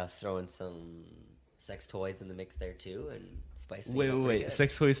 and throw in some sex toys in the mix there too, and spice things up. pretty good.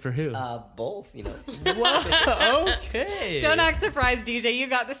 Sex toys for who? Both, you know. Whoa, okay. Don't act surprised, DJ. You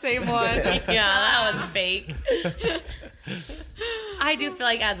got the same one. Yeah, that was fake. I do feel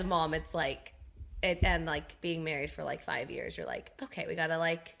like as a mom, it's like, and like being married for like 5 years, you're like, okay, we gotta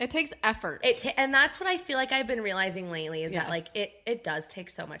like. It takes effort. And that's what I feel like I've been realizing lately is Yes. that like it does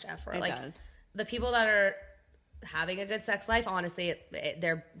take so much effort. It like does. the people that are having a good sex life, honestly,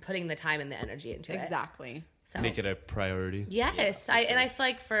 they're putting the time and the energy into it. Exactly. So Make it a priority. yes, and I feel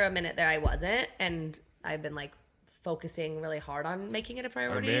like for a minute there I wasn't, and I've been like focusing really hard on making it a Our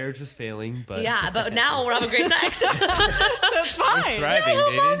priority. marriage was failing, but Yeah, but now we're having great sex. That's fine. thriving, Mom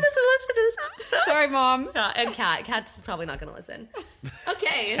baby. doesn't listen to this episode. Sorry, Mom. Yeah, and Kat's probably not going to listen.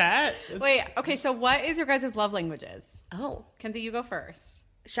 Okay. Cat? Wait, okay, so what is your guys' love languages? Oh, Kenzie, you go first.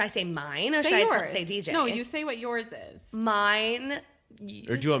 should I say mine or Say should yours. I say DJ? No, you say what yours is. Mine.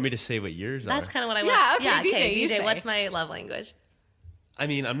 Or do you want me to say what yours That's are? kind of what I Yeah, want. okay, DJ, you say. DJ, what's my love language? I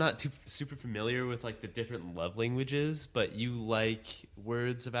mean, I'm not super familiar with like the different love languages, but you like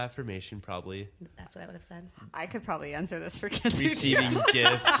words of affirmation, probably. That's what I would have said. I could probably answer this for Kenzie. Receiving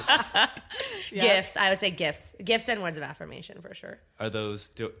gifts. Yeah. Gifts. I would say gifts. Gifts and words of affirmation for sure. Are those?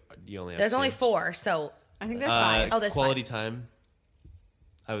 Do you only have There's two? only 4, so I think there's 5. Oh, there's quality 5. time.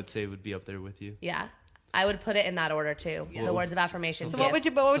 I would say would be up there with you. yeah. I would put it in that order too. The words of affirmation. So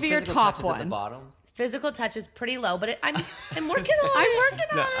gifts. what would be your physical top touches at the one? bottom. Physical touch is pretty low, but I'm working on I'm it. working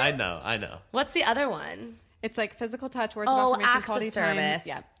No, on it. I know. What's the other one? It's like physical touch, words Oh, of affirmation, acts of quality service.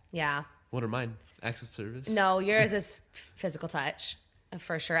 time. Yeah. What are mine? Acts of service? No, yours is physical touch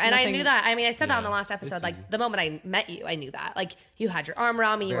for sure. And I Nothing- knew that. I mean, I said that on the Yeah, last episode. it's Like easy. the moment I met you, I knew that. Like you had your arm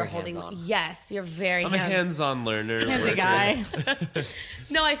around me, you Very were holding. hands-on. Yes, you're very. I'm a hands-on learner. Kenzie worker. guy.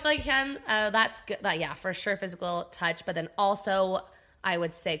 No, I feel like that's good. Yeah, for sure, physical touch. But then also, I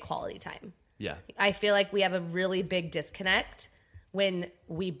would say quality time. Yeah. I feel like we have a really big disconnect when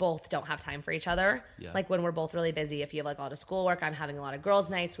we both don't have time for each other. Yeah. Like when we're both really busy. If you have like a lot of schoolwork, I'm having a lot of girls'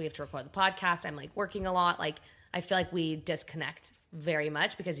 nights. We have to record the podcast. I'm like working a lot. Like I feel like we disconnect very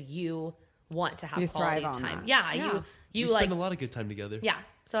much because you want to have You quality thrive on time. that. Yeah, Yeah. you we like spend a lot of good time together. yeah.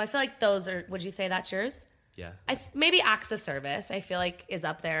 So I feel like those are. Would you say that's yours? Yeah. Maybe acts of service. I feel like is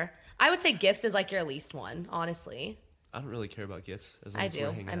up there. I would say gifts is like your least one, honestly. I don't really care about gifts as long I as we're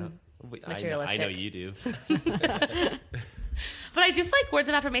do. hanging I'm out. Wait, I know materialistic. you do. But I do feel like words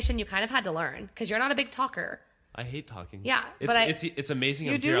of affirmation you kind of had to learn because you're not a big talker. I hate talking. Yeah, it's, but it's amazing.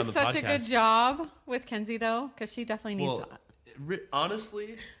 You I'm here do on the such podcast. a good job with Kenzie, though, because she definitely needs Well, that.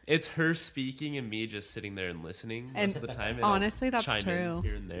 honestly, it's her speaking and me just sitting there and listening most And of the time. And honestly, I'll that's chime true. in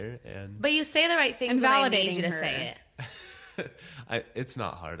here and there, and But you say the right things And when I need validating you to her. say it. it's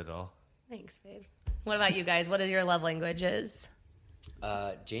not hard at all. Thanks, babe. What about you guys? What are your love languages?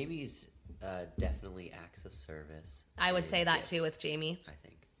 Jamie's definitely acts of service. I would and say that gifts, too with Jamie. I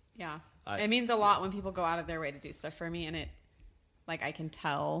think. Yeah. I- It means a lot when people go out of their way to do stuff for me, and like I can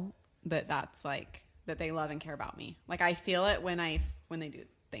tell that's like that they love and care about me. Like I feel it when they do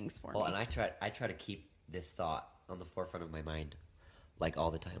things for Well, me. and I try to keep this thought on the forefront of my mind, like all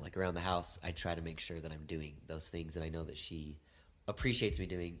the time. Like around the house, I try to make sure that I'm doing those things that I know that she appreciates me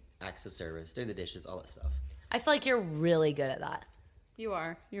doing, acts of service, doing the dishes, all that stuff. I feel like you're really good at that. You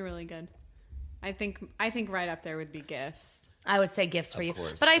are. You're really good. I think right up there would be gifts. I would say gifts for Of you.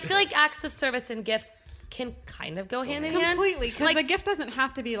 course, But I of feel like acts of service and gifts can kind of go hand in hand. Completely, because Like, the gift doesn't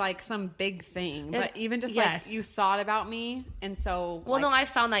have to be like some big thing, but even just yes. like you thought about me, and so well, like, no, I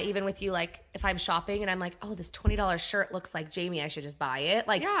found that even with you, like if I'm shopping and I'm like, oh, this $20 shirt looks like Jamie, I should just buy it.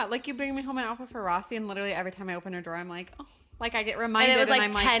 Like, yeah, like you bring me home an outfit for Rossi, and literally every time I open her door, I'm like, oh, Like I get reminded, and it was like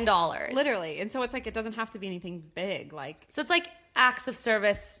I'm $10, literally. And so it's like it doesn't have to be anything big. Like so, it's like acts of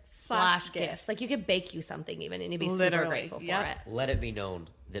service / Slash gifts. gifts. Like you could bake you something even, and you'd be Literally, super grateful for yep. it. Let it be known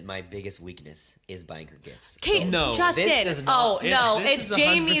that my biggest weakness is buying her gifts. Kate, No, Justin. this does not- It's this is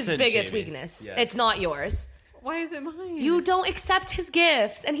Jamie's 100% biggest Jamie. weakness. Yes. It's not yours. why is it mine? You don't accept his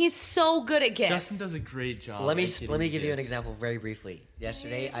gifts, and he's so good at gifts. Justin does a great job. Let me at getting give you an gifts. example very briefly.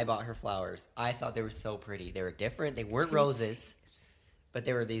 Yesterday, I bought her flowers. I thought they were so pretty. They were different. They weren't roses, but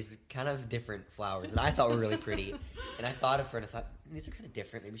they were these kind of different flowers that I thought were really pretty. And I thought of her and I thought, these are kind of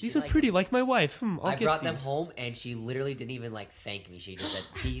different. Maybe These she'd are pretty, like my wife. I'll I get brought them these. home and she literally didn't even like thank me. She just said,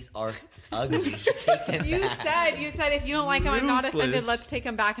 "These are ugly. Take them You back." said if you don't like them, I'm not offended. Ruthless. Let's take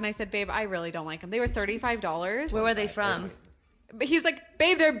them back. And I said, babe, I really don't like them. They were $35. Where were they from? But he's like,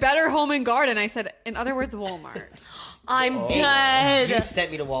 babe, they're better Home and Garden. I said, in other words, Walmart. I'm dead. You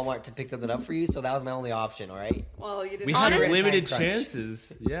sent me to Walmart to pick something up for you, so that was my only option. All right. Well, you didn't. We had Honest- limited Time crunch.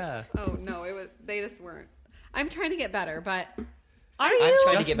 chances. Yeah. Oh no, it was. They just weren't. I'm trying to get better, but Are I'm you? trying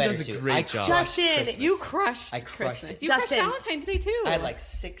to Justin get better does a too. great I job. crushed Justin, Christmas. you crushed. I crushed Christmas. it. You Justin. crushed Valentine's Day too. I had like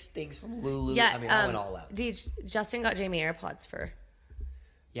 6 things from Lulu. Yeah, I mean, I went all out. Justin got Jamie AirPods for.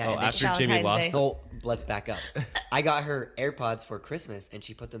 Yeah. Oh, and then after Jamie Valentine's lost Day. them? So let's back up. I got her AirPods for Christmas, and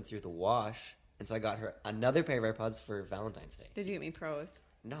she put them through the wash, and so I got her another pair of AirPods for Valentine's Day. Did you get me pros?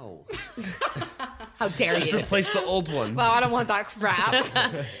 No, How dare you? Replace the old ones. Well, I don't want that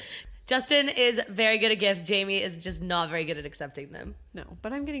crap. Justin is very good at gifts. Jamie is just not very good at accepting them. No,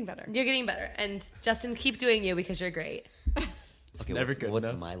 but I'm getting better. You're getting better. And Justin, keep doing you because you're great. okay. never good What's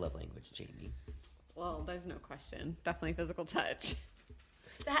enough. my love language, Jamie? Well, there's no question. Definitely physical touch.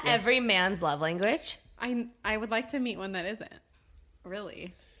 Is that every man's love language? I would like to meet one that isn't.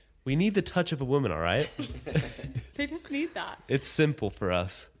 Really. We need the touch of a woman, all right? They just need that. It's simple for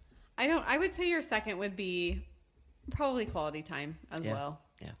us. I would say your second would be probably quality time as Yeah. well.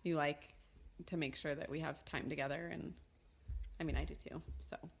 Yeah. You like to make sure that we have time together, and I mean I do too.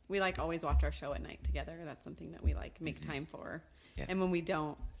 So we like always watch our show at night together. That's something that we like make time for. Yeah. And when we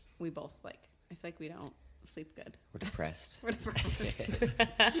don't, we both like I feel like we don't sleep good. We're depressed. We're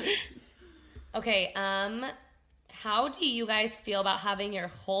depressed. Okay, how do you guys feel about having your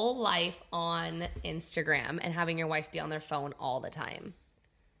whole life on Instagram and having your wife be on their phone all the time?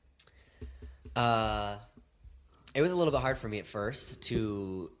 It was a little bit hard for me at first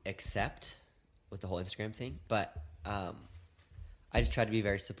to accept with the whole Instagram thing, but I just tried to be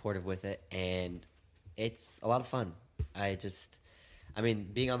very supportive with it, and it's a lot of fun. I mean,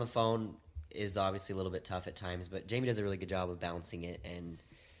 being on the phone is obviously a little bit tough at times, but Jamie does a really good job of balancing it and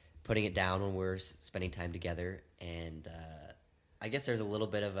putting it down when we're spending time together. And I guess there's a little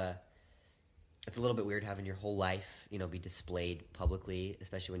bit of it's a little bit weird having your whole life, be displayed publicly,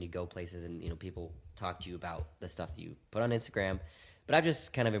 especially when you go places and, people talk to you about the stuff that you put on Instagram. But I've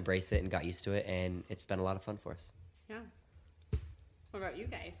just kind of embraced it and got used to it, and it's been a lot of fun for us. Yeah. What about you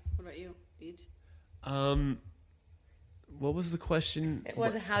guys? What about you, Beach? What was the question? It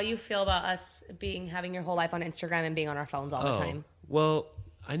was how you feel about us having your whole life on Instagram and being on our phones all the time. Well,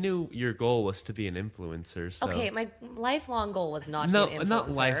 I knew your goal was to be an influencer. So. Okay, my lifelong goal was not to be an influencer.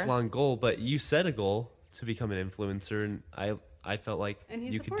 Not lifelong goal, but you set a goal to become an influencer, and I felt like And he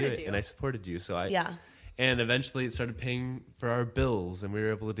you could do supported it, you. and I supported you. So Yeah. And eventually, it started paying for our bills, and we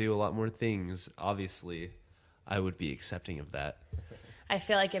were able to do a lot more things. Obviously, I would be accepting of that. I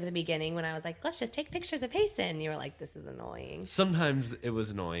feel like at the beginning when I was like, let's just take pictures of Payson, you were like, this is annoying. Sometimes it was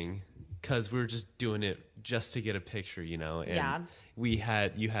annoying because we were just doing it just to get a picture, And Yeah. you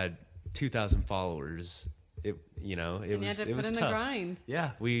had 2,000 followers. It And you was had to it put was in tough. the grind.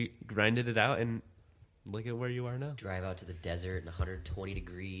 Yeah, we grinded it out, and look at where you are now. Drive out to the desert in 120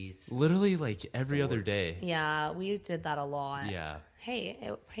 degrees. Literally, like every other Forwards. day. Yeah, we did that a lot. Yeah. Hey,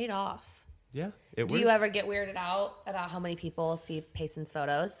 it paid off. Yeah, it Do worked. you ever get weirded out about how many people see Payson's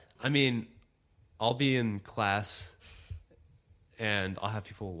photos? I mean, I'll be in class, and I'll have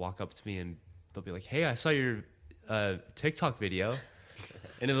people walk up to me, and they'll be like, "Hey, I saw your TikTok video,"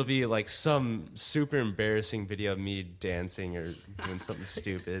 and it'll be like some super embarrassing video of me dancing or doing something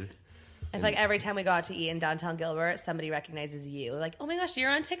stupid. I feel like every time we go out to eat in downtown Gilbert, somebody recognizes you. Like, oh my gosh,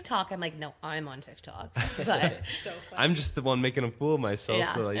 you're on TikTok. I'm like, no, I'm on TikTok. But So funny. I'm just the one making a fool of myself,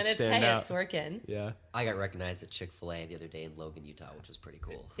 yeah, so I and it's stand out. it's working. Yeah. I got recognized at Chick-fil-A the other day in Logan, Utah, which was pretty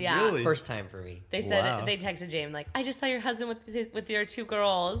cool. Yeah. Really? First time for me. They said Wow. they texted James like, I just saw your husband with your 2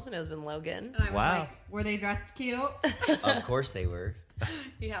 girls, and it was in Logan. And I was Wow. like, were they dressed cute? Of course they were.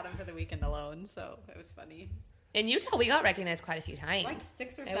 He had them for the weekend alone, so it was funny. In Utah, we got recognized quite a few times. Like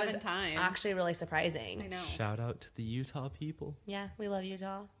 6 or It 7 was times. actually really surprising. I know. Shout out to the Utah people. Yeah, we love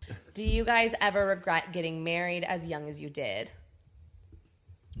Utah. Do you guys ever regret getting married as young as you did?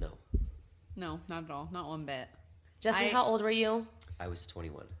 No. No, not at all. Not one bit. Justin, how old were you? I was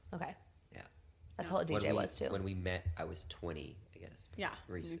 21. Okay. Yeah. That's how old DJ was too. When we met, I was 20, I guess. Yeah.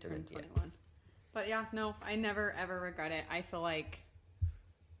 Research you and turned then, 21. But yeah, no, I never ever regret it. I feel like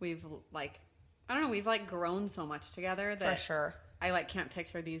we've I don't know, we've grown so much together that For sure. I can't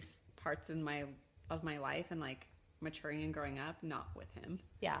picture these parts of my life and maturing and growing up not with him.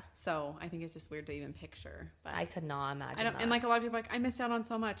 Yeah. So I think it's just weird to even picture. But I could not imagine I don't, that. and a lot of people are I missed out on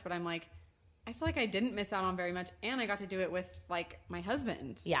so much, but I'm I feel like I didn't miss out on very much, and I got to do it with my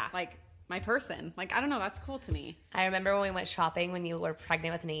husband. Yeah. My person. I don't know, that's cool to me. I remember when we went shopping when you were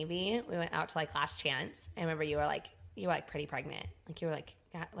pregnant with Navy. We went out to Last Chance. I remember you were pretty pregnant. You were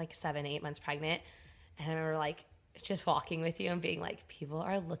 7-8 months pregnant. And I remember just walking with you and being people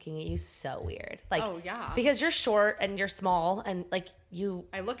are looking at you so weird. Oh yeah. Because you're short and you're small and you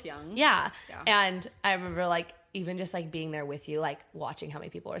I look young. Yeah. Yeah. And I remember even just being there with you, watching how many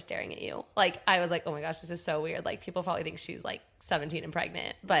people were staring at you. I was oh my gosh, this is so weird. People probably think she's 17 and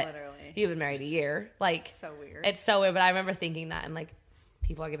pregnant, but Literally. you've been married a year. So weird. It's so weird, but I remember thinking that and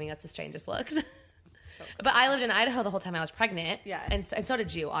people are giving us the strangest looks. But I lived in Idaho the whole time I was pregnant. Yes. And so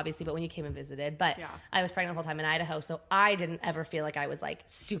did you, obviously, but when you came and visited. But Yeah. I was pregnant the whole time in Idaho, so I didn't ever feel like I was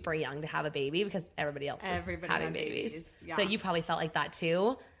super young to have a baby because everybody else was Everybody having had babies. babies. Yeah. So you probably felt like that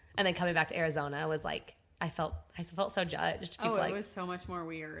too. And then coming back to Arizona was I felt so judged. People it was so much more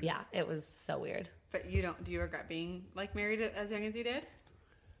weird. Yeah, it was so weird. But do you regret being married as young as you did?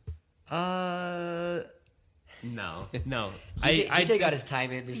 No. DJ got his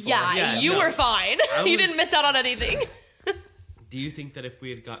time in before. Yeah, you were fine. You didn't miss out on anything. Do you think that if we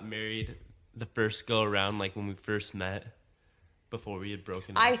had gotten married the first go around, when we first met, before we had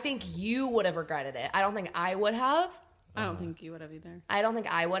broken up? I think you would have regretted it. I don't think I would have. I don't think you would have either. I don't think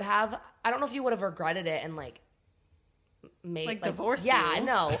I would have. I don't know if you would have regretted it and made divorced Yeah, you.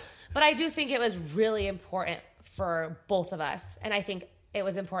 no. But I do think it was really important for both of us, and I think it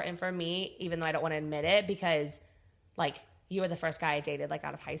was important for me, even though I don't want to admit it, because you were the first guy I dated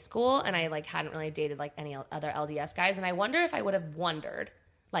out of high school, and I hadn't really dated any other LDS guys, and I wonder if I would have wondered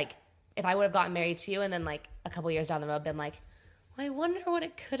if I would have gotten married to you, and then a couple years down the road been well, I wonder what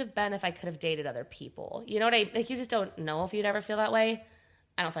it could have been if I could have dated other people. You know what you just don't know if you'd ever feel that way.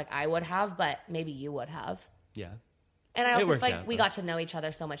 I don't feel I would have, but maybe you would have. Yeah. And I also feel out, we though. got to know each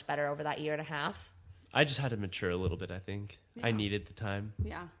other so much better over that year and a half. I just had to mature a little bit, I think. Yeah. I needed the time.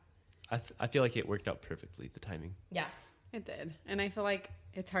 Yeah, I feel like it worked out perfectly, the timing. Yeah. it did. And I feel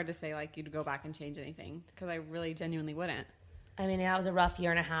it's hard to say you'd go back and change anything, because I really genuinely wouldn't. I mean, yeah, it was a rough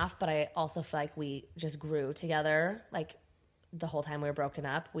year and a half, but I also feel we just grew together. The whole time we were broken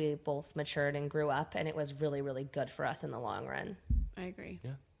up, we both matured and grew up, and it was really, really good for us in the long run. I agree.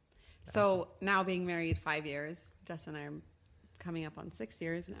 Yeah. So now being married 5 years, Justin and I are coming up on 6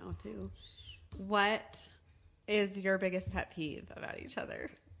 years now too. What is your biggest pet peeve about each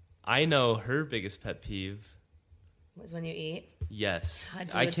other? I know her biggest pet peeve. Was when you eat. Yes.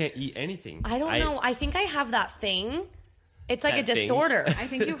 God, I dude. can't eat anything. I don't know. I think I have that thing. It's like a That thing. disorder. I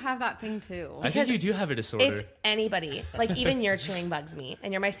think you have that thing too. I think you do have a disorder. It's anybody. Even your chewing bugs me,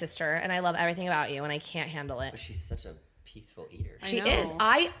 and you're my sister, and I love everything about you, and I can't handle it. But she's such a peaceful eater. She know. is.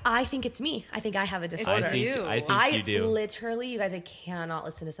 I think it's me. I think I have a disorder. I think you do. Literally, you guys, I cannot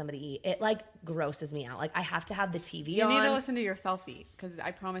listen to somebody eat. It grosses me out. I have to have the TV You on. need to listen to yourself eat, because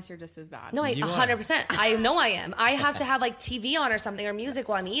I promise you're just as bad. No, You are. 100%. I know I am. I have to have TV on or something or music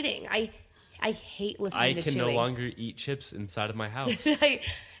while I'm eating. I hate listening I to can chewing. no longer eat chips inside of my house.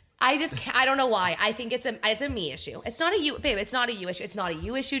 I just can't, I don't know why. I think it's a me issue. It's not a you, babe. It's not a you issue. It's not a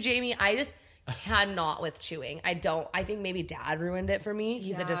you issue, Jamie. I just cannot with chewing. I think maybe dad ruined it for me.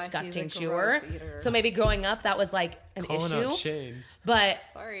 He's Yeah, a disgusting he's a chewer. gross eater. So maybe growing up that was an Calling issue. out Shane. But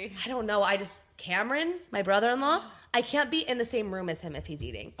Sorry. I don't know. Cameron, my brother-in-law, I can't be in the same room as him if he's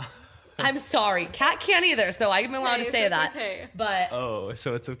eating. I'm sorry. Kat can't either, so I'm allowed to Okay, say so it's that. okay. But Oh,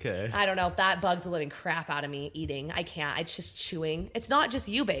 so it's okay. I don't know. That bugs the living crap out of me eating. I can't. It's just chewing. It's not just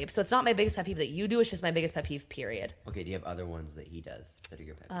you, babe. So it's not my biggest pet peeve that you do. It's just my biggest pet peeve, period. Okay, do you have other ones that he does that are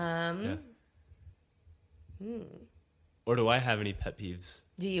your pet peeves? Yeah. Or do I have any pet peeves?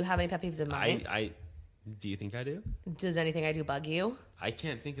 Do you have any pet peeves in mind? Do you think I do? Does anything I do bug you? I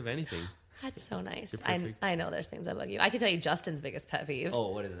can't think of anything. That's so nice. You're perfect. I know there's things that bug you. I can tell you Justin's biggest pet peeve. Oh,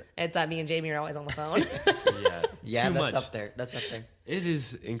 what is it? It's that me and Jamie are always on the phone. Yeah. Yeah, Too that's much. up there. That's up there. It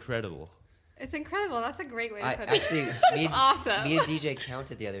is incredible. It's incredible. That's a great way to put actually, it. Awesome. Me and DJ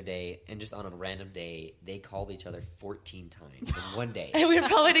counted the other day, and just on a random day, they called each other 14 times in one day. And we were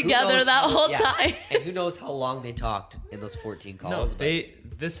probably together that whole time. And who knows how long they talked in those 14 calls. No,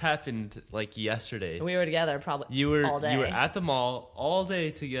 this happened like yesterday. We were together probably all day. You were at the mall all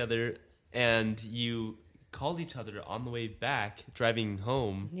day together, and you called each other on the way back, driving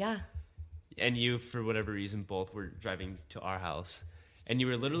home. Yeah. And you, for whatever reason, both were driving to our house. And you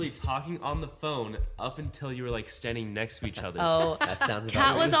were literally talking on the phone up until you were like standing next to each other. Oh, that sounds about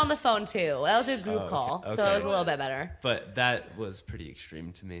Kat right. was on the phone too. That was a group call, so it was a little bit better. But that was pretty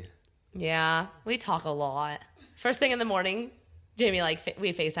extreme to me. Yeah, we talk a lot. First thing in the morning, Jamie,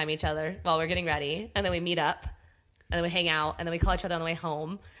 we FaceTime each other while we're getting ready, and then we meet up, and then we hang out, and then we call each other on the way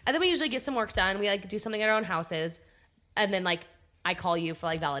home, and then we usually get some work done. We do something at our own houses, and then I call you for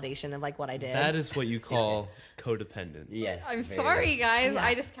validation of what I did. That is what you call codependent. Yes. I'm sorry, guys.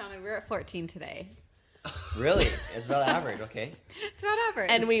 I just counted. We're at 14 today. Really? It's about average, okay. It's about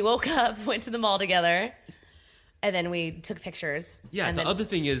average. And we woke up, went to the mall together, and then we took pictures. Yeah, and the other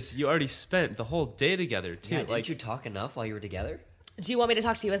thing is you already spent the whole day together, too. Yeah, didn't you talk enough while you were together? Do you want me to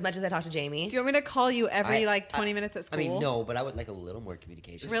talk to you as much as I talk to Jamie? Do you want me to call you every 20 minutes at school? I mean, no, but I would like a little more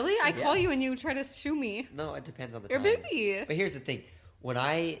communication. Really? I call you and you try to shoo me. No, it depends on the You're time. busy. But here's the thing. When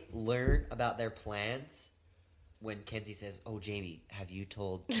I learn about their plans, when Kenzie says, "Oh, Jamie, have you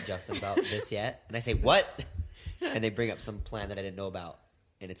told Justin about this yet?" And I say, "What?" And they bring up some plan that I didn't know about,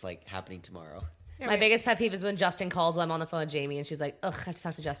 and it's happening tomorrow. My biggest pet peeve is when Justin calls while I'm on the phone with Jamie, and she's like, "Ugh, I have to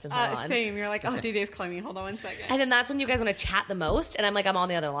talk to Justin. Hold on." Same. You're like, "Oh, DJ's calling me. Hold on one second." And then that's when you guys want to chat the most, and I'm like, I'm on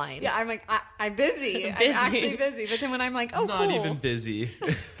the other line. Yeah, I'm like, I'm busy. I'm actually busy. But then when I'm like, "Oh, Not cool." even busy.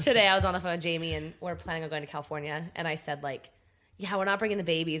 Today I was on the phone with Jamie, and we're planning on going to California, and I said yeah, we're not bringing the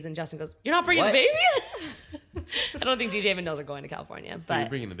babies. And Justin goes, "You're not bringing the babies?" I don't think DJ even knows we're going to California. But you're But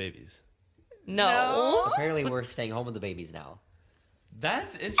bringing the babies. no. Apparently, we're staying home with the babies now.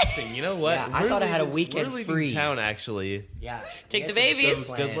 That's interesting. You know what? Yeah, I thought I had a weekend we're leaving free. town, actually. Yeah. Take we the had some babies.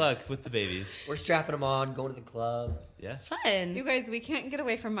 show Good luck plans. with the babies. We're strapping them on, going to the club. Yeah. Fun. You guys, we can't get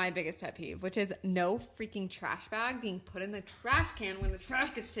away from my biggest pet peeve, which is no freaking trash bag being put in the trash can when the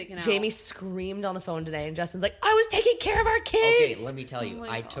trash gets taken out. Jamie screamed on the phone today, and Justin's like, "I was taking care of our kids." Okay, let me tell you.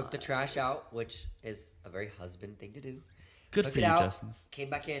 my I took the trash out, which is a very husband thing to do. Good Took for it you, out, Justin. came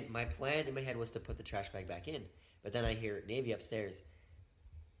back in. My plan in my head was to put the trash bag back in. But then I hear Navy upstairs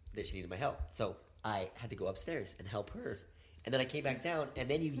that she needed my help. So I had to go upstairs and help her. And then I came back down, and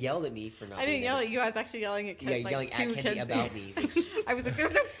then you yelled at me for not I didn't being yell able- at you. I was actually yelling at Yeah, Ken, you're yelling two at Kenzie kids. about me. I was like,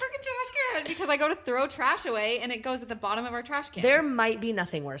 "There's no freaking trash can," because I go to throw trash away, and it goes at the bottom of our trash can. There might be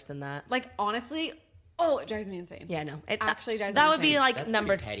nothing worse than that. Honestly, it drives me insane. Yeah, no. It Actually drives that me would be insane. That's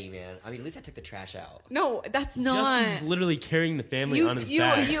number pretty petty, man. I mean, at least I took the trash out. No, that's not. Justin's literally carrying the family You on his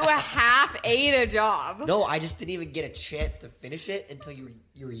back. you half ate a job. No, I just didn't even get a chance to finish it until you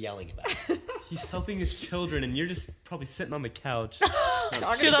were yelling about it. He's helping his children, and you're just probably sitting on the couch.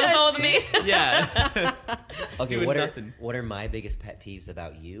 She was on the phone with me. Yeah. Okay, Doing what nothing. are my biggest pet peeves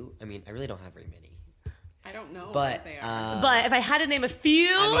about you? I mean, I really don't have very many. I don't know But what they are. But if I had to name a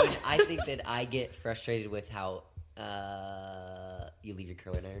few, I mean, I think that I get frustrated with how you leave your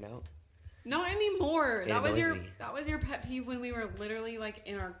curling iron out. Not anymore. It That was annoys me. that was your pet peeve when we were literally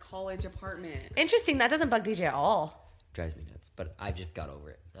in our college apartment. interesting. That doesn't bug DJ at all. Drives me nuts, but I've just got over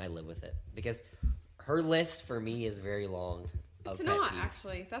it. I live with it because her list for me is very long. Of It's pet not peeves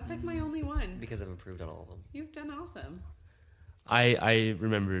actually. That's my only one. because I've improved on all of them. You've done awesome. I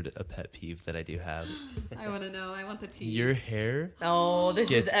remembered a pet peeve that I do have. I want to know. I want the tea. Your hair Oh, this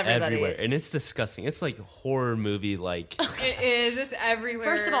gets is everybody. everywhere, and it's disgusting. It's like horror movie like. It is. It's everywhere.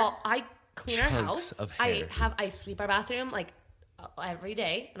 First of all, I clean our Chunks house. of I hair. sweep our bathroom every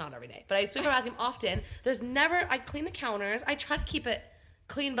day. Not every day, but I sweep our bathroom often. I clean the counters. I try to keep it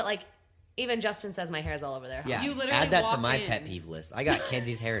clean, but even Justin says my hair is all over their house. Yeah, You literally add that to walk my in. pet peeve list. I got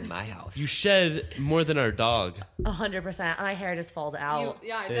Kenzie's hair in my house. You shed more than our dog. 100%. My hair just falls out.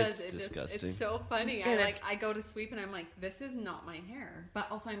 Yeah, it It's does. disgusting. It's so funny. And I go to sweep and I'm like, this is not my hair.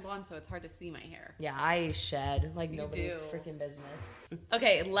 But also I'm blonde, so it's hard to see my hair. Yeah, I shed like nobody's do. freaking business.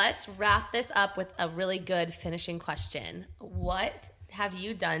 Okay, let's wrap this up with a really good finishing question. What have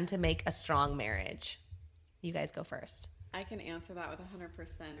you done to make a strong marriage? You guys go first. I can answer that with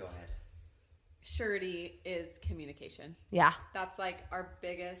 100%. Go ahead. Surety is communication. Yeah. That's our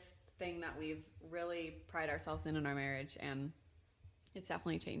biggest thing that we've really pride ourselves in our marriage, and it's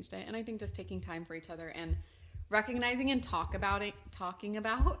definitely changed it. And I think just taking time for each other and recognizing and talking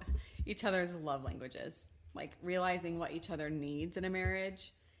about each other's love languages, realizing what each other needs in a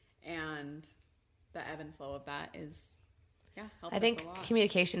marriage, and the ebb and flow of that is Yeah, helped I think us a lot.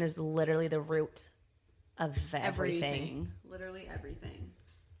 communication is literally the root of everything. Literally everything.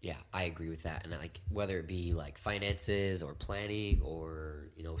 Yeah, I agree with that. And like whether it be like finances or planning or,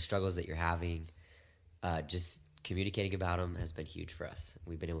 you know, struggles that you're having, just communicating about them has been huge for us.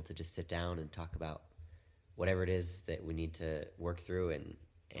 We've been able to just sit down and talk about whatever it is that we need to work through, and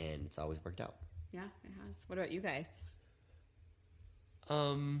it's always worked out. Yeah, it has. What about you guys?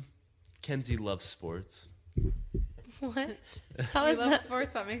 Kenzie loves sports. What? How is that?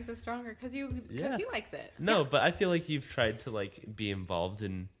 Sports that makes it stronger because he likes it. No, but I feel like you've tried to like be involved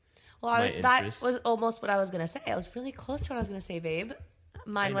in my that interests. was almost what I was going to say. I was really close to what I was going to say, babe.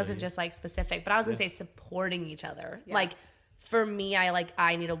 Mine wasn't just like specific, but I was going to say supporting each other. Yeah. Like for me,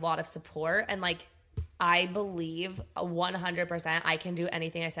 I need a lot of support, and like I believe 100% I can do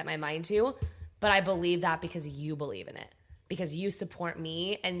anything I set my mind to, but I believe that because you believe in it, because you support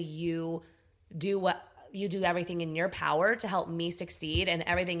me and you do everything in your power to help me succeed, and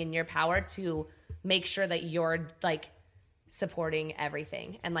everything in your power to make sure that you're like supporting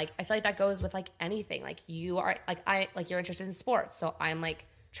everything. And like I feel like that goes with like anything. Like you are like you're interested in sports, so I'm like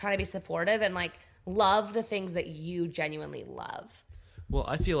trying to be supportive and like love the things that you genuinely love. Well,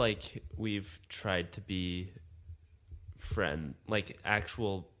 I feel like we've tried to be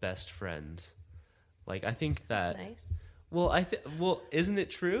actual best friends. Like I think that That's nice. Well, isn't it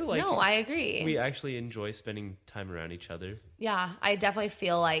true? Like, No, I agree. We actually enjoy spending time around each other. Yeah, I definitely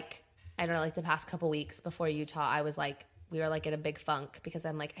feel like, I don't know, like the past couple weeks before Utah, I was like, we were like in a big funk because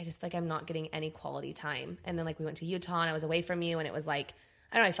I'm like, I just like, I'm not getting any quality time. And then like we went to Utah and I was away from you, and it was like,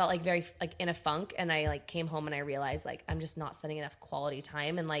 I don't know, I felt like very like in a funk, and I like came home and I realized like I'm just not spending enough quality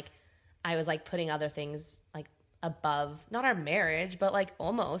time, and like I was like putting other things like above, not our marriage, but like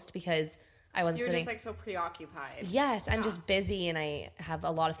almost, because I wasn't You're sitting. just like so preoccupied. Yes, I'm just busy and I have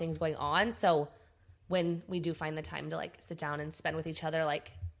a lot of things going on. So when we do find the time to like sit down and spend with each other,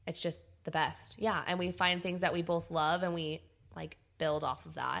 like it's just the best. Yeah, and we find things that we both love and we like build off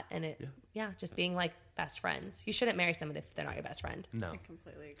of that, and it just being like best friends. You shouldn't marry someone if they're not your best friend. No, I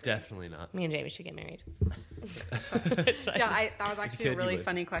completely agree. definitely not. Me and Jamie should get married. It's fine. Yeah, that was actually a really would.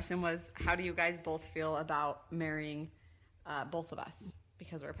 funny question, was how do you guys both feel about marrying both of us?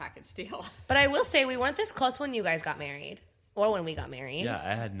 Because we're a package deal. But I will say we weren't this close when you guys got married, or when we got married. Yeah,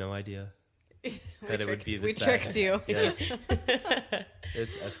 I had no idea that it would be this We bad. tricked you. Yes.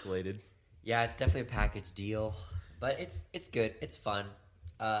 It's escalated. Yeah, it's definitely a package deal, but it's good. It's fun.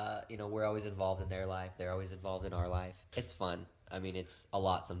 You know, we're always involved in their life. They're always involved in our life. It's fun. I mean, it's a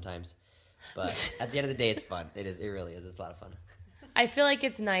lot sometimes, but at the end of the day, it's fun. It is. It really is. It's a lot of fun. I feel like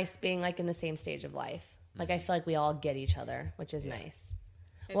it's nice being like in the same stage of life. Like I feel like we all get each other, which is nice.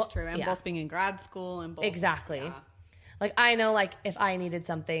 It's true. And both being in grad school and both. Exactly. Yeah. Like I know, like if I needed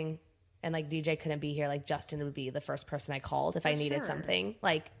something and like DJ couldn't be here, like Justin would be the first person I called if I needed sure. something.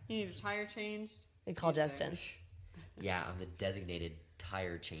 Like You need a tire changed? I'd call Justin. Yeah, I'm the designated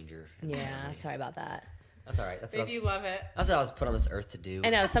tire changer. Yeah, sorry about that. That's all right. That's what, If you love it. that's what I was put on this earth to do.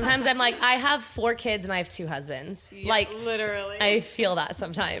 I know. Sometimes I'm like, I have 4 kids and I have 2 husbands. Yeah, like literally. I feel that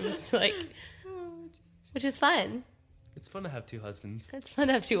sometimes, like, which is fun. It's fun to have 2 husbands. It's fun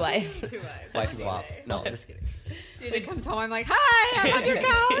to have 2 wives. 2 wives. Wife swap. No, I'm just kidding. DJ comes home, I'm like, hi, I'm on your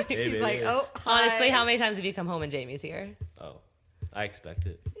couch. Hey, He's baby. like, oh, hi. Honestly, how many times have you come home and Jamie's here? Oh, I expect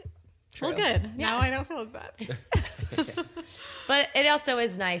it. Well, good. Now I don't feel as bad. But it also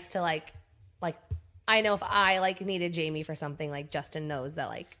is nice to like I know if I like needed Jamie for something, like Justin knows that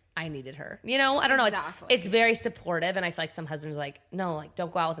like I needed her. You know, I don't know. Exactly. It's very supportive, and I feel like some husbands are like, no, like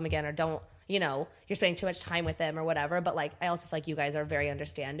don't go out with him again, or don't, you know, you're spending too much time with them or whatever. But like I also feel like you guys are very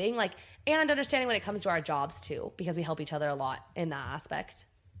understanding, like, and understanding when it comes to our jobs too, because we help each other a lot in that aspect.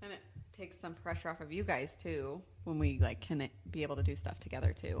 And it takes some pressure off of you guys too, when we like can be able to do stuff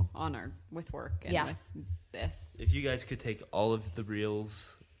together too with work and with this. If you guys could take all of the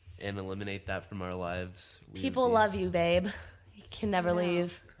reels and eliminate that from our lives, People love you, babe. You can never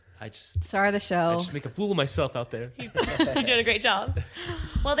leave. I just Star of the show. make a fool of myself out there. You're doing a great job.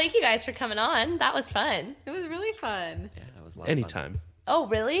 Well, thank you guys for coming on. That was fun. It was really fun. Yeah, that was a lot of fun. Anytime. Oh,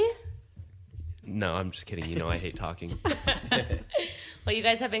 really? No, I'm just kidding. You know I hate talking. Well, you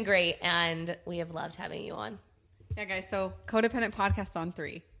guys have been great, and we have loved having you on. Yeah, guys. So, Codependent Podcast on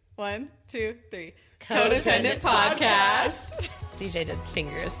 3. 1, 2, 3. Codependent Podcast. DJ did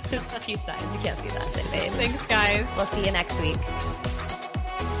fingers, peace signs. You can't see that, babe. Thanks, guys. We'll see you next week.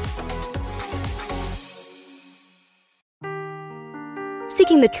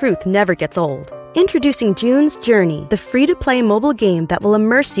 Seeking the truth never gets old. Introducing June's Journey, the free-to-play mobile game that will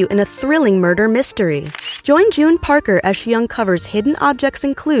immerse you in a thrilling murder mystery. Join June Parker as she uncovers hidden objects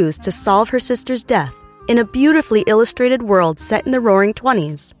and clues to solve her sister's death, in a beautifully illustrated world set in the Roaring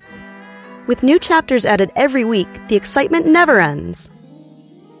 '20s. With new chapters added every week, the excitement never ends.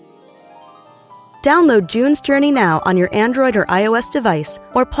 Download June's Journey now on your Android or iOS device,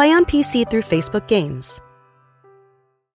 or play on PC through Facebook Games.